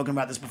think I've spoken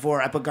about this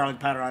before, I put garlic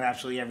powder on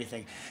absolutely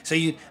everything. So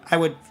I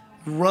would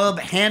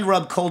hand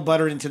rub cold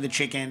butter into the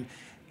chicken,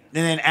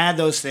 and then add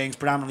those things,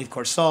 predominantly, of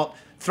course, salt,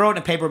 throw it in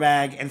a paper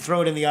bag, and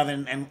throw it in the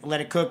oven and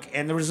let it cook.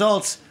 And the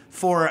results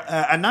for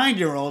a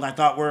 9-year-old I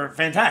thought were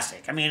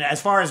fantastic. I mean,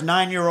 as far as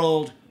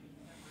 9-year-old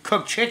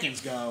cooked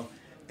chickens go,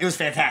 it was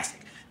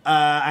fantastic.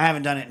 I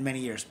haven't done it in many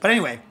years. But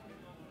anyway,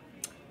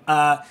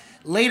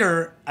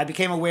 later, I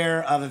became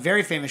aware of a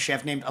very famous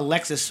chef named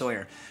Alexis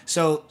Soyer.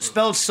 So,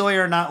 spelled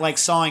Sawyer, not like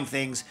sawing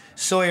things.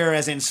 Sawyer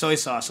as in soy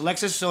sauce.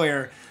 Alexis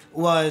Soyer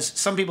was,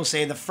 some people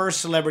say, the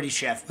first celebrity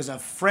chef. Was a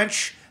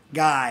French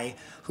guy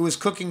who was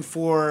cooking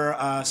for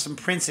some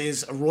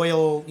princes,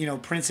 royal,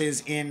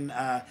 princes in...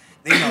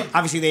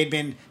 obviously they had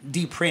been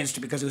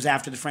de-princed because it was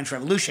after the French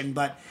Revolution,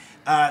 but,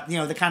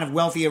 the kind of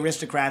wealthy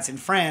aristocrats in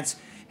France...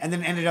 and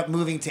then ended up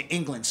moving to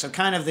England. So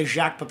kind of the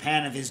Jacques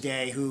Pepin of his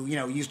day who,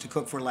 used to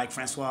cook for like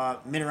Francois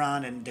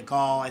Mitterrand and de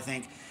Gaulle, I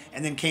think,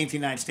 and then came to the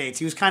United States.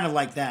 He was kind of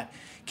like that.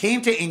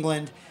 Came to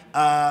England,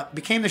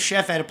 became the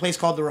chef at a place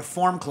called the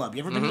Reform Club.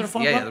 You ever been to the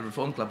Reform Club? Yeah, the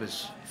Reform Club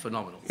is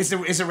phenomenal. Is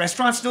the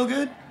restaurant still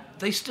good?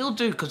 They still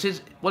do,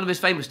 because one of his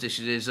famous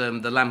dishes is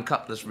the lamb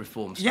cutlets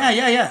reform style.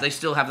 Yeah. They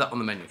still have that on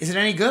the menu. Is it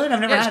any good?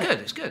 I've never had it.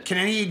 It's good. Can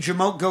any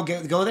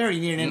Jamoke go there, or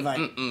you need an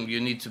invite? You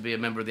need to be a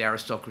member of the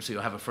aristocracy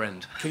or have a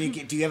friend. Do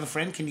you have a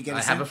friend? Can you get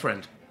us I have in? a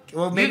friend.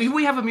 Well, maybe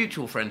we have a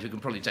mutual friend who can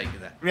probably take you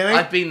there. Really?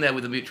 I've been there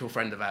with a mutual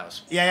friend of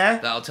ours. Yeah?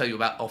 That I'll tell you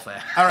about off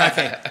air. All right,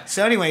 okay.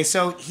 So anyway,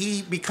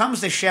 he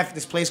becomes the chef at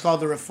this place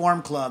called the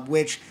Reform Club,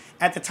 which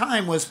at the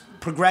time was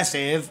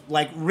progressive,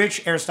 like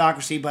rich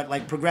aristocracy, but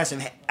like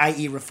progressive,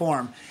 i.e.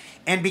 reform,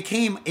 and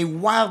became a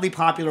wildly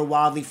popular,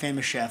 wildly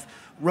famous chef.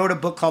 Wrote a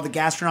book called The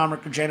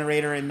Gastronomic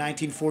Regenerator in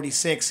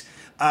 1946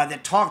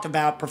 that talked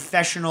about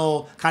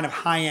professional kind of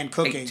high-end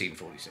cooking.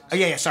 1846. Oh,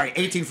 yeah, sorry,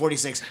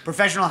 1846.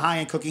 Professional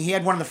high-end cooking. He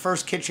had one of the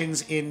first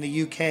kitchens in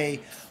the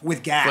UK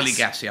with gas. Fully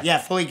gas, yeah. Yeah,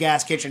 fully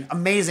gas kitchen.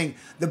 Amazing.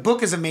 The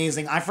book is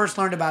amazing. I first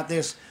learned about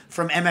this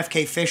from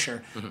MFK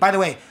Fisher. Mm-hmm. By the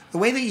way, the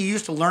way that you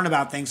used to learn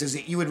about things is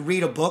that you would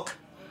read a book,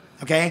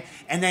 okay?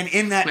 And then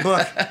in that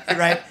book,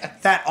 right,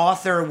 that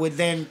author would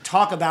then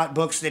talk about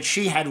books that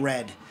she had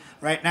read.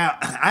 Right now,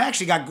 I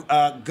actually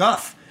got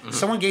Guff. Mm-hmm.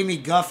 Someone gave me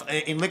Guff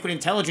in Liquid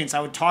Intelligence. I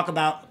would talk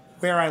about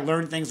where I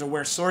learned things or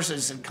where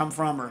sources had come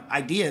from or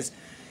ideas.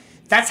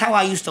 That's how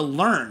I used to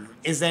learn,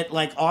 is that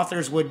like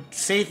authors would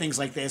say things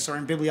like this or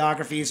in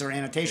bibliographies or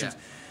annotations. Yeah.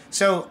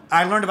 So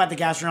I learned about the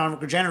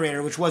Gastronomic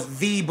Regenerator, which was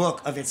the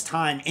book of its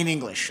time in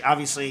English.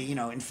 Obviously,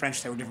 in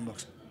French there were different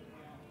books.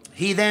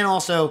 He then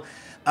also,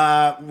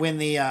 when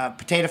the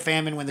potato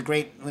famine, when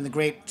the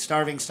great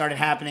starving started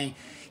happening,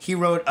 he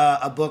wrote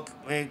a book.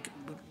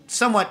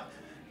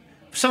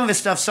 Some of his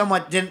stuff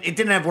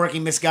didn't have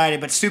working,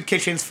 misguided, but soup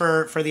kitchens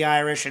for the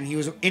Irish, and he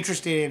was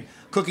interested in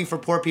cooking for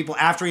poor people.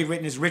 After he'd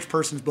written his rich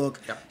person's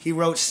book, he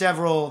wrote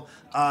several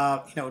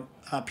poor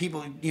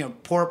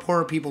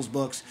people's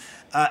books.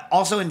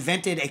 Also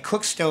invented a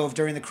cook stove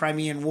during the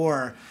Crimean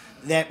War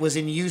that was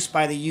in use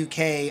by the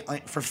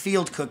UK for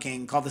field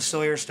cooking, called the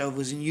Sawyer stove,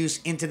 was in use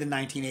into the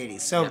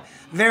 1980s. So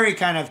very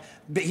kind of,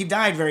 he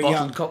died very young.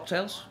 Bottled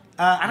cocktails?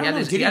 I don't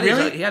know. Did he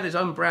really? He had his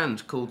own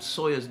brand called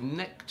Sawyer's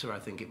Nectar, I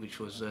think, which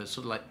was sort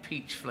of like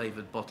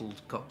peach-flavoured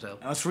bottled cocktail.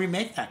 Let's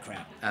remake that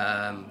crap.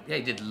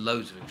 He did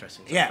loads of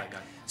interesting stuff, Yeah. that guy.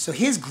 So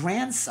his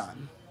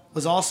grandson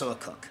was also a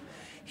cook.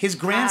 His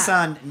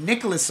grandson,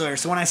 Nicholas Sawyer.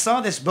 So when I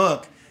saw this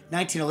book,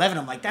 1911,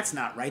 I'm like, that's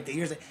not right.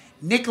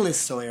 Nicholas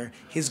Sawyer,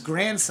 his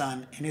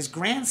grandson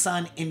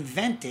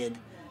invented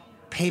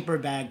paper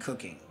bag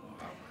cooking.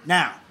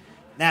 Now,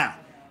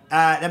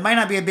 that might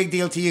not be a big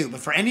deal to you, but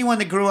for anyone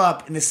that grew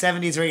up in the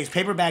 70s or 80s,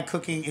 paper bag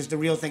cooking is the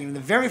real thing. In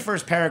the very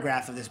first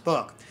paragraph of this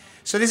book,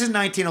 so this is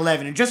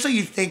 1911, and just so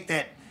you think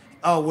that,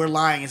 we're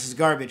lying, this is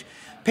garbage,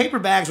 paper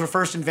bags were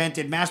first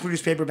invented,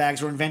 mass-produced paper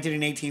bags were invented in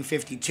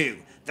 1852.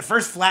 The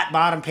first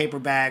flat-bottom paper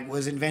bag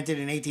was invented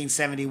in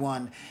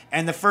 1871,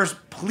 and the first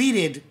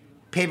pleated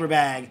paper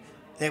bag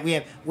that we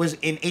have was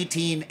in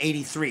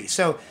 1883.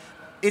 So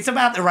it's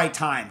about the right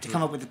time to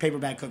come up with the paper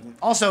bag cooking.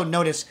 Also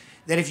notice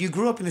that if you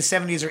grew up in the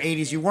 70s or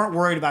 80s, you weren't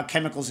worried about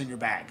chemicals in your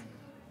bag.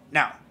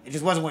 No, it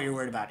just wasn't what you were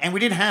worried about. And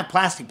we didn't have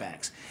plastic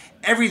bags.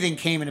 Everything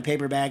came in a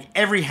paper bag.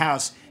 Every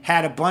house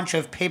had a bunch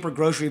of paper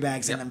grocery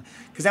bags in them,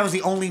 because that was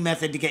the only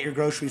method to get your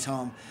groceries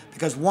home.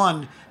 Because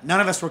one, none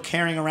of us were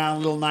carrying around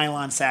little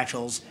nylon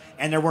satchels,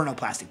 and there were no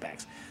plastic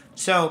bags.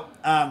 So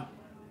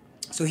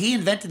he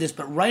invented this,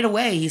 but right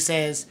away he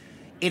says,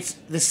 it's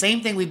the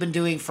same thing we've been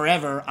doing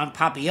forever on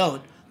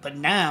Papillote, but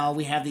now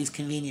we have these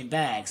convenient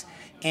bags.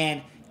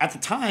 And at the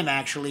time,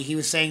 actually, he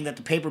was saying that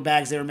the paper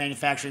bags they were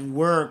manufacturing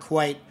were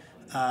quite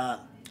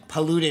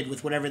polluted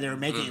with whatever they were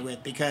making it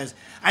with, because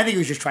I think he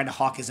was just trying to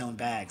hawk his own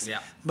bags. Yeah.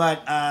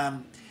 But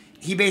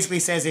he basically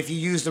says if you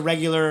use the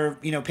regular,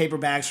 paper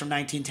bags from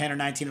 1910 or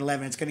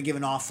 1911, it's going to give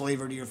an off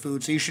flavor to your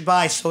food. So you should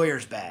buy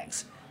Sawyer's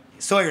bags,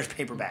 Sawyer's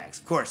paper bags,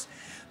 of course.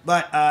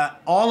 But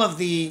all of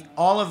the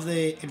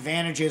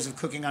advantages of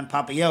cooking on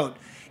Papillote,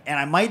 and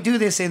I might do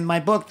this in my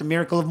book, The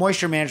Miracle of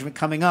Moisture Management,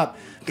 coming up,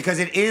 because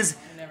it is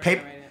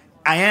paper.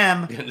 I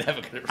am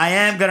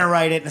going to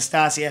write it,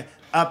 Nastasia.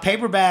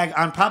 Paper bag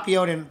on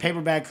Papillote and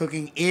paper bag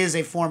cooking is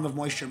a form of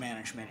moisture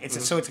management.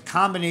 So it's a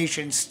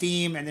combination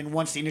steam, and then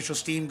once the initial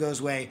steam goes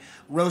away,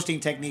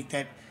 roasting technique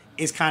that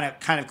is kind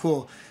of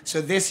cool. So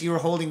you were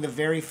holding the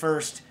very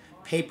first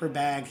paper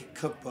bag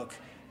cookbook,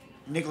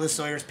 Nicholas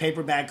Sawyer's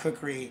Paper Bag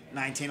Cookery,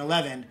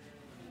 1911,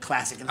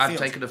 classic in the field. I've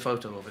taken a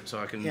photo of it so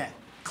I can. Yeah.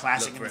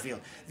 Classic in the field.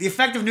 The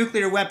Effect of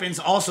Nuclear Weapons,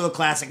 also a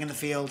classic in the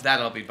field.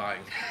 That I'll be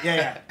buying.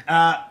 Yeah.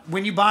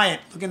 When you buy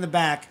it, look in the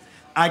back.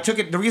 I took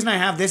it. The reason I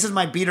have this is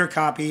my beater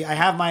copy. I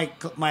have my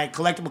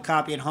collectible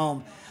copy at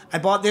home. I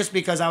bought this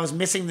because I was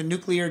missing the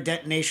nuclear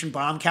detonation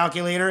bomb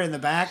calculator in the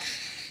back.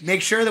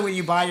 Make sure that when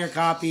you buy your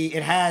copy,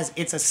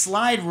 it's a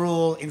slide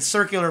rule in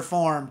circular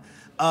form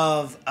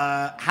of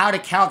how to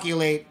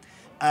calculate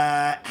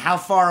how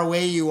far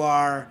away you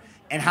are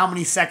and how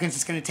many seconds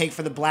it's going to take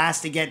for the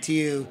blast to get to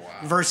you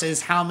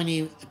versus how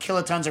many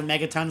kilotons or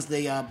megatons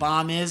the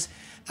bomb is.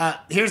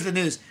 Here's the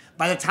news.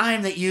 By the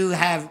time that you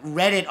have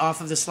read it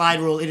off of the slide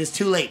rule, it is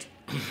too late.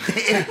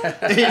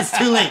 It is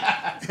too late.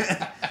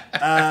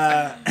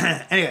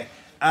 Anyway,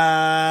 All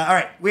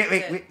right.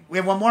 We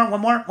have one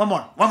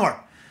more.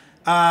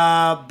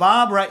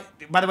 Bob, right?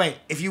 By the way,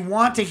 if you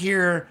want to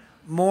hear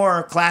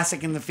more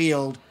classic in the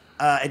field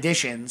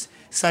editions,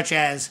 such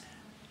as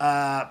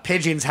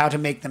pigeons, how to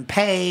make them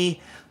pay,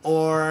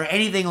 or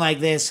anything like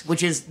this,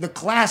 which is the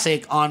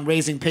classic on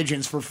raising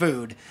pigeons for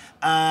food.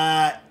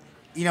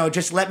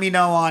 Just let me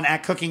know on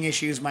 @Cooking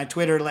Issues, my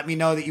Twitter. Let me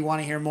know that you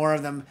want to hear more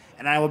of them,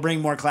 and I will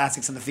bring more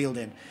classics in the field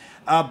in.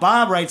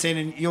 Bob writes in,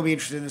 and you'll be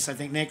interested in this, I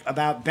think, Nick,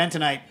 about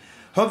bentonite.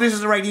 Hope this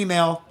is the right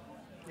email.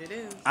 It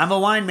is. I'm a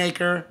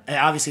winemaker.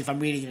 Obviously, if I'm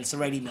reading it, it's the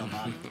right email,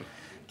 Bob.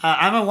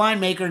 I'm a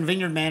winemaker and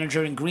vineyard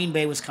manager in Green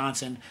Bay,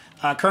 Wisconsin,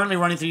 currently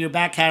running through your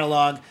back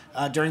catalog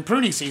during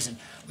pruning season.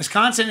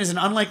 Wisconsin is an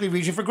unlikely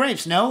region for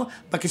grapes, no?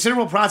 But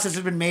considerable progress has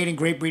been made in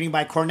grape breeding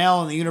by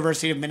Cornell and the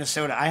University of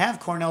Minnesota. I have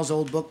Cornell's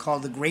old book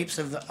called The Grapes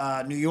of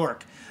New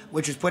York,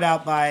 which is put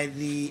out by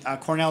the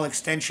Cornell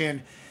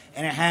Extension,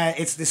 and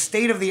it's the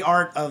state of the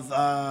art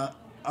of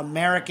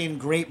American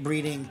grape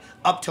breeding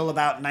up till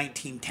about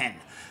 1910.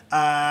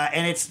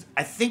 And it's,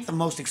 I think, the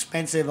most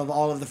expensive of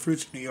all of the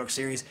Fruits of New York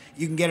series.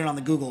 You can get it on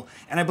the Google.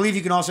 And I believe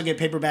you can also get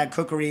Paperback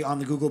Cookery on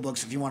the Google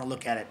Books if you want to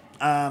look at it.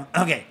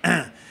 Okay.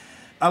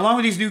 Along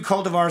with these new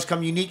cultivars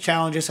come unique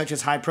challenges such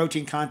as high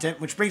protein content,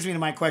 which brings me to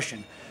my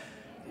question.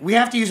 We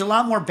have to use a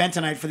lot more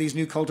bentonite for these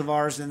new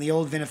cultivars than the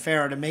old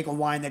vinifera to make a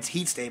wine that's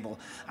heat stable.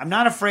 I'm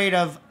not afraid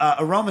of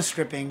aroma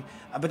stripping,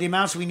 but the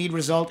amounts we need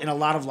result in a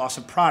lot of loss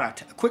of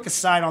product. A quick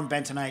aside on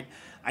bentonite.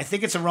 I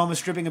think its aroma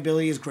stripping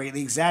ability is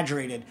greatly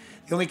exaggerated.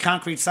 The only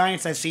concrete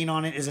science I've seen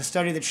on it is a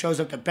study that shows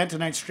up that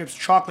bentonite strips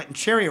chocolate and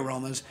cherry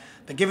aromas,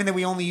 but given that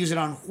we only use it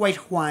on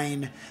white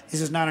wine,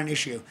 this is not an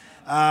issue.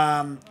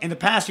 In the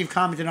past, you've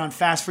commented on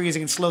fast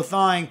freezing and slow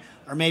thawing,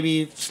 or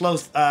maybe slow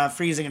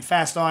freezing and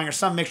fast thawing, or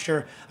some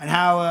mixture on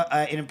how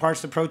it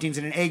imparts the proteins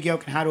in an egg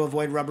yolk and how to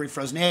avoid rubbery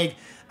frozen egg.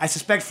 I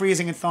suspect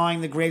freezing and thawing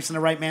the grapes in the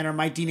right manner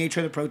might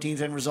denature the proteins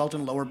and result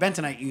in lower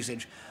bentonite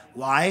usage.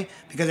 Why?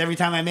 Because every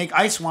time I make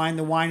ice wine,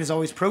 the wine is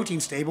always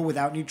protein stable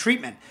without new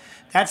treatment.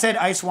 That said,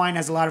 ice wine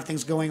has a lot of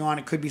things going on.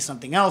 It could be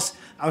something else.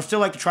 I would still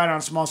like to try it on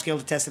a small scale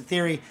to test the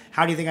theory.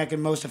 How do you think I can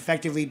most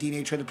effectively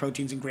denature the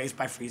proteins in grapes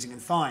by freezing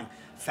and thawing?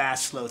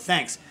 Fast, slow,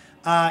 thanks.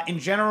 In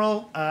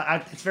general,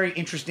 it's very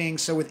interesting.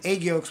 So with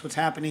egg yolks, what's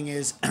happening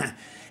is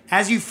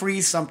as you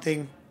freeze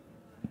something,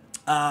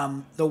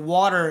 the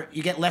water,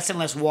 you get less and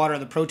less water.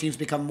 The proteins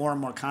become more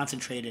and more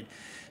concentrated.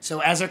 So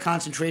as their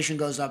concentration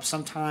goes up,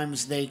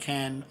 sometimes they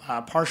can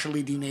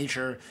partially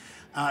denature,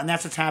 and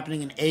that's what's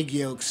happening in egg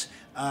yolks,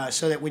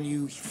 so that when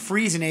you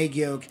freeze an egg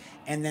yolk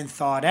and then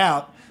thaw it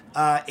out,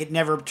 it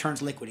never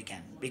turns liquid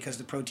again because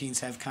the proteins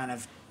have kind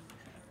of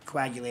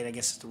coagulated, I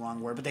guess is the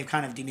wrong word, but they've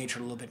kind of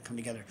denatured a little bit and come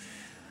together.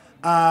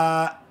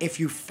 If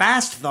you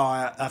fast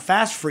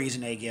freeze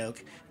an egg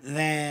yolk,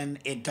 then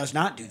it does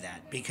not do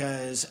that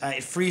because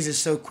it freezes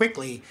so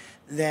quickly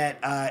that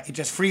it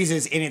just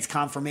freezes in its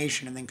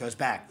conformation and then goes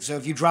back. So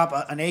if you drop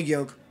an egg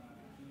yolk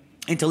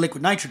into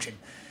liquid nitrogen,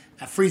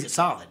 freeze it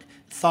solid,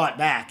 thaw it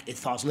back, it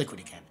thaws liquid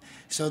again.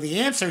 So the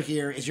answer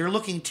here is you're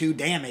looking to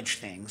damage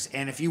things,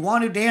 and if you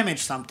want to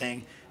damage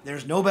something,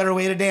 there's no better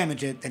way to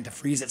damage it than to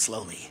freeze it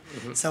slowly.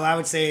 Mm-hmm. So I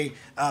would say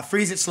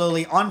freeze it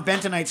slowly. On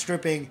bentonite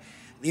stripping,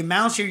 the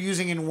amounts you're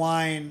using in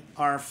wine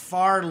are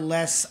far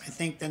less, I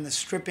think, than the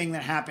stripping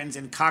that happens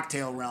in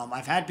cocktail realm.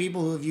 I've had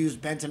people who have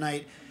used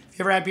bentonite. Have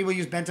you ever had people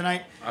use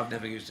bentonite? I've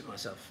never used it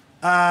myself.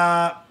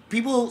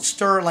 People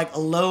stir like a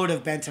load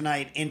of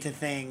bentonite into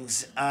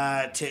things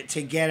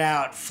to get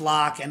out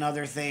flock and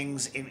other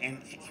things in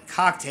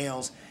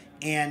cocktails,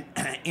 and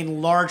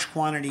in large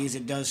quantities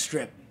it does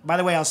strip. By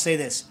the way, I'll say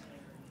this.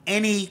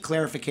 Any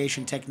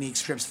clarification technique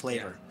strips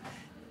flavor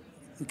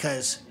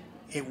because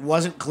it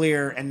wasn't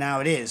clear and now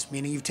it is,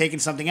 meaning you've taken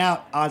something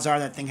out, odds are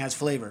that thing has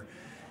flavor.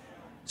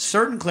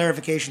 Certain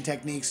clarification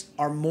techniques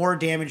are more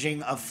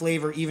damaging of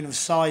flavor, even of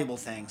soluble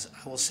things.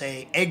 I will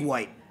say egg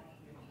white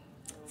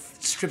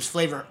strips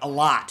flavor a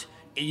lot,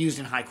 used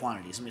in high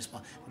quantities.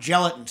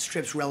 Gelatin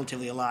strips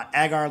relatively a lot.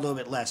 Agar a little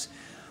bit less.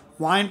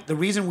 Wine. The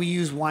reason we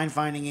use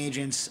wine-finding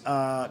agents,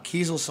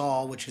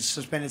 Kieselsaal, which is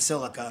suspended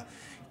silica,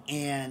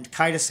 and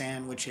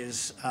chitosan, which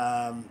is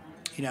from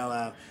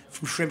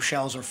shrimp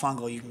shells or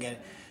fungal, you can get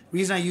it. The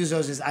reason I use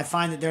those is I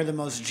find that they're the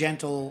most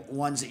gentle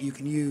ones that you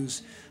can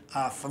use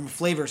from a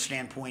flavor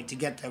standpoint to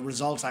get the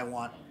results I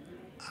want.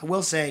 I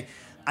will say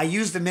I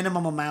use the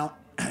minimum amount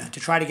to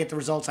try to get the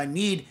results I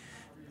need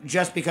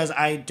just because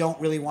I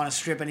don't really want to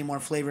strip any more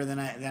flavor than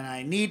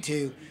I need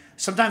to.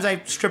 Sometimes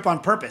I strip on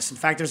purpose. In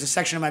fact, there's a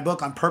section in my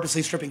book on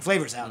purposely stripping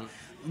flavors out.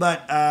 Mm-hmm.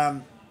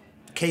 But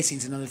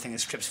casein's another thing that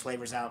strips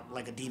flavors out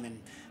like a demon.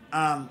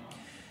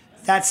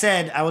 That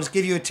said, I will just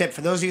give you a tip.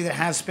 For those of you that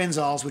have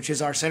Spinzalls, which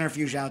is our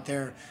centrifuge out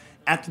there,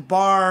 at the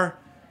bar,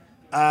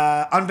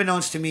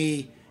 unbeknownst to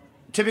me,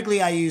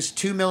 typically I use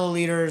 2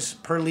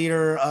 milliliters per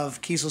liter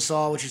of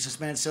Kieselsaal, which is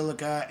suspended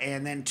silica,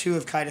 and then 2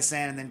 of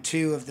chitosan, and then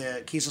 2 of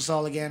the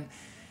Kieselsaal again.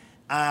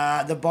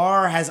 The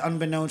bar has,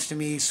 unbeknownst to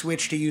me,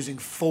 switched to using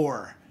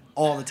 4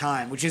 all the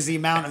time, which is the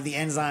amount of the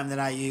enzyme that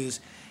I use.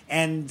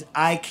 and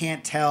I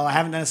can't tell. I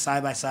haven't done a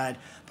side-by-side,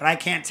 but I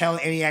can't tell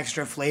any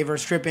extra flavor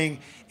stripping,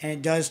 and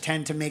it does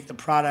tend to make the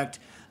product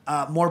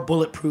more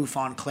bulletproof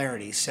on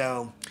clarity.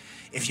 So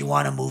if you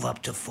want to move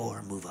up to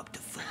 4, move up to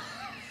 4.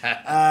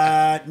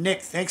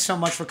 Nick, thanks so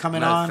much for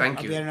coming on. Thank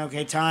Hope you. you had an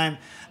okay time.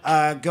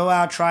 Go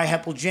out, try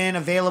Hepple Gin.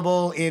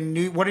 Available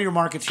in what are your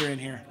markets you're in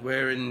here?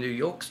 We're in New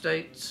York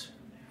State.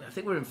 I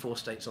think we're in 4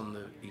 states on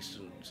the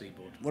eastern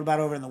seaboard. What about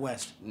over in the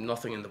West?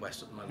 Nothing in the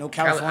West at the moment. No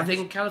California? I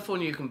think in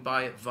California you can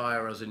buy it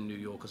via us in New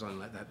York or something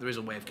like that. There is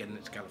a way of getting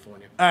it to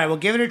California. All right, well,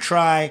 give it a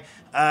try.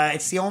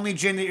 It's the only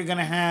gin that you're going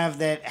to have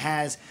that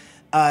has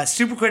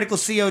supercritical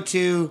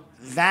CO2,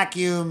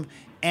 vacuum,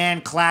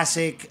 and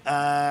classic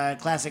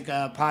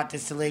pot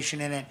distillation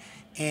in it.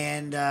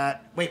 And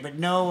but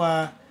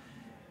no,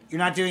 you're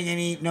not doing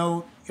any,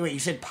 you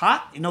said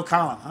pot? No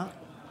column, huh?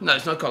 No,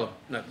 it's no column.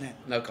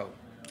 No column.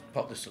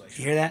 Pot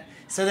distillation. You hear that?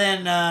 So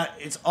then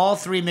it's all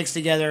 3 mixed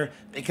together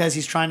because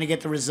he's trying to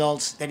get the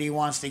results that he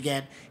wants to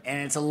get,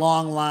 and it's a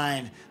long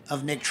line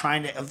of Nick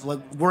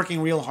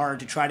working real hard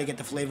to try to get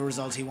the flavor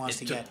results he wants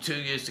to get. It took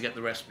 2 years to get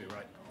the recipe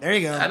right. There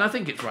you go. And I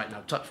think it's right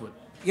now. Touch wood.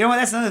 You know what?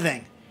 That's another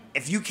thing.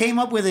 If you came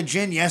up with a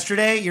gin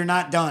yesterday, you're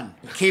not done.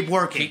 Keep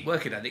working. Keep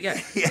working at it, yeah.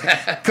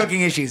 Yeah.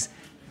 Cooking issues.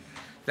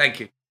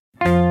 Thank you.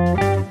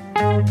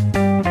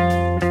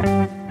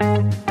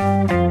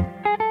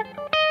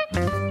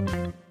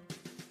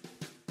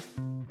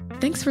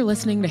 Thanks for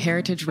listening to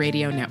Heritage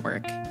Radio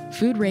Network,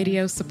 food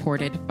radio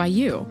supported by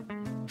you.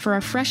 For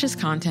our freshest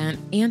content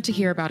and to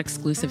hear about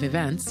exclusive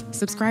events,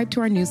 subscribe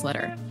to our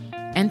newsletter.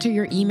 Enter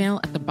your email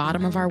at the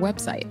bottom of our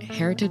website,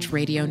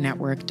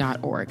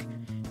 heritageradionetwork.org.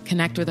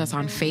 Connect with us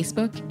on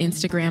Facebook,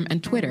 Instagram,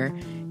 and Twitter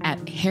at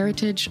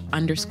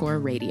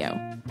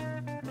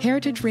heritage_radio.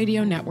 Heritage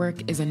Radio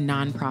Network is a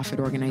nonprofit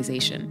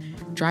organization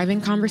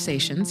driving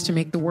conversations to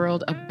make the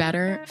world a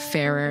better,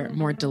 fairer,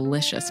 more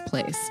delicious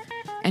place.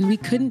 And we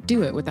couldn't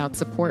do it without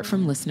support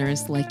from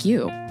listeners like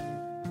you.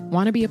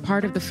 Want to be a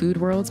part of the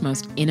food world's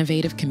most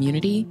innovative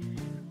community?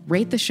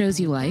 Rate the shows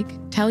you like,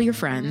 tell your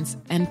friends,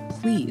 and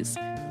please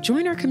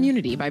join our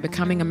community by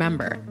becoming a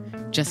member.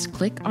 Just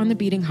click on the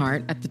beating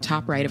heart at the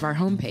top right of our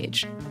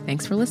homepage.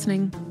 Thanks for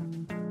listening.